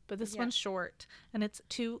 But this Yeah. one's short and it's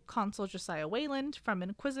to Consul Josiah Wayland from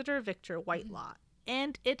Inquisitor Victor Whitelaw.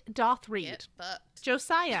 And it doth read, Get fucked.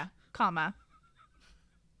 Josiah, comma.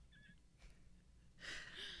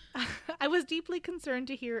 I was deeply concerned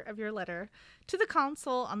to hear of your letter to the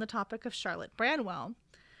consul on the topic of Charlotte Branwell.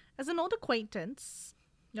 As old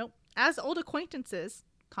acquaintances,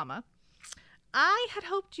 comma, I had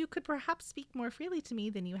hoped you could perhaps speak more freely to me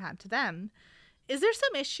than you had to them. Is there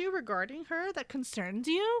some issue regarding her that concerns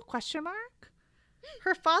you? ?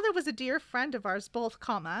 Her father was a dear friend of ours both,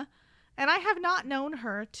 comma, and I have not known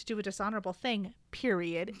her to do a dishonorable thing,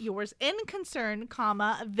 period. Yours in concern,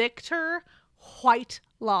 comma, Victor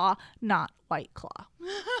Whitelaw, not White Claw.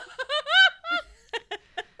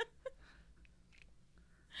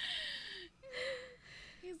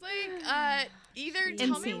 He's like, either tell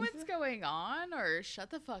me Insane. what's going on or shut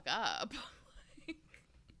the fuck up.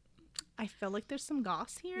 I feel like there's some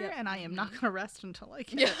goss here, Yep. and I am not going to rest until I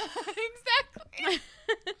get Yeah, it. exactly.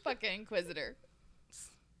 Fucking Inquisitor.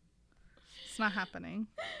 It's not happening.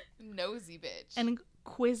 Nosy bitch. And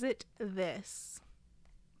Inquisit this.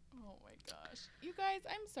 Oh my gosh. You guys,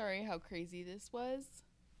 I'm sorry how crazy this was.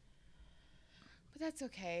 But that's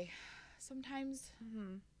okay. Sometimes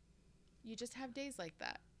you just have days like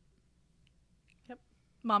that.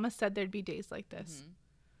 Mama said there'd be days like this.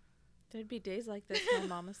 There'd be days like this, my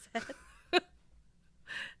mama said.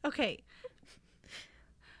 Okay.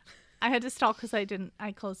 I had to stall because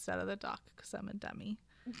I closed out of the doc because I'm a dummy.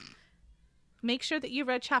 Make sure that you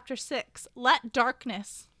read chapter 6. Let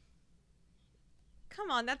darkness.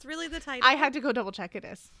 Come on, that's really the title. I had to go double check it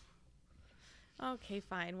is. Okay,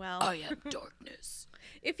 fine. Well, I am darkness.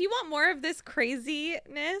 if you want more of this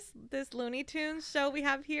craziness, this Looney Tunes show we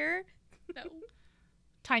have here, No.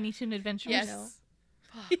 Tiny Toon Adventures. Yes.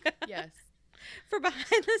 Fuck, yes. for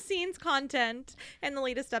behind the scenes content and the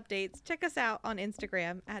latest updates, check us out on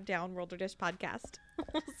Instagram at Down World or Dish Podcast.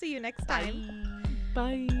 We'll see you next time.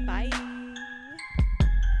 Bye. Bye.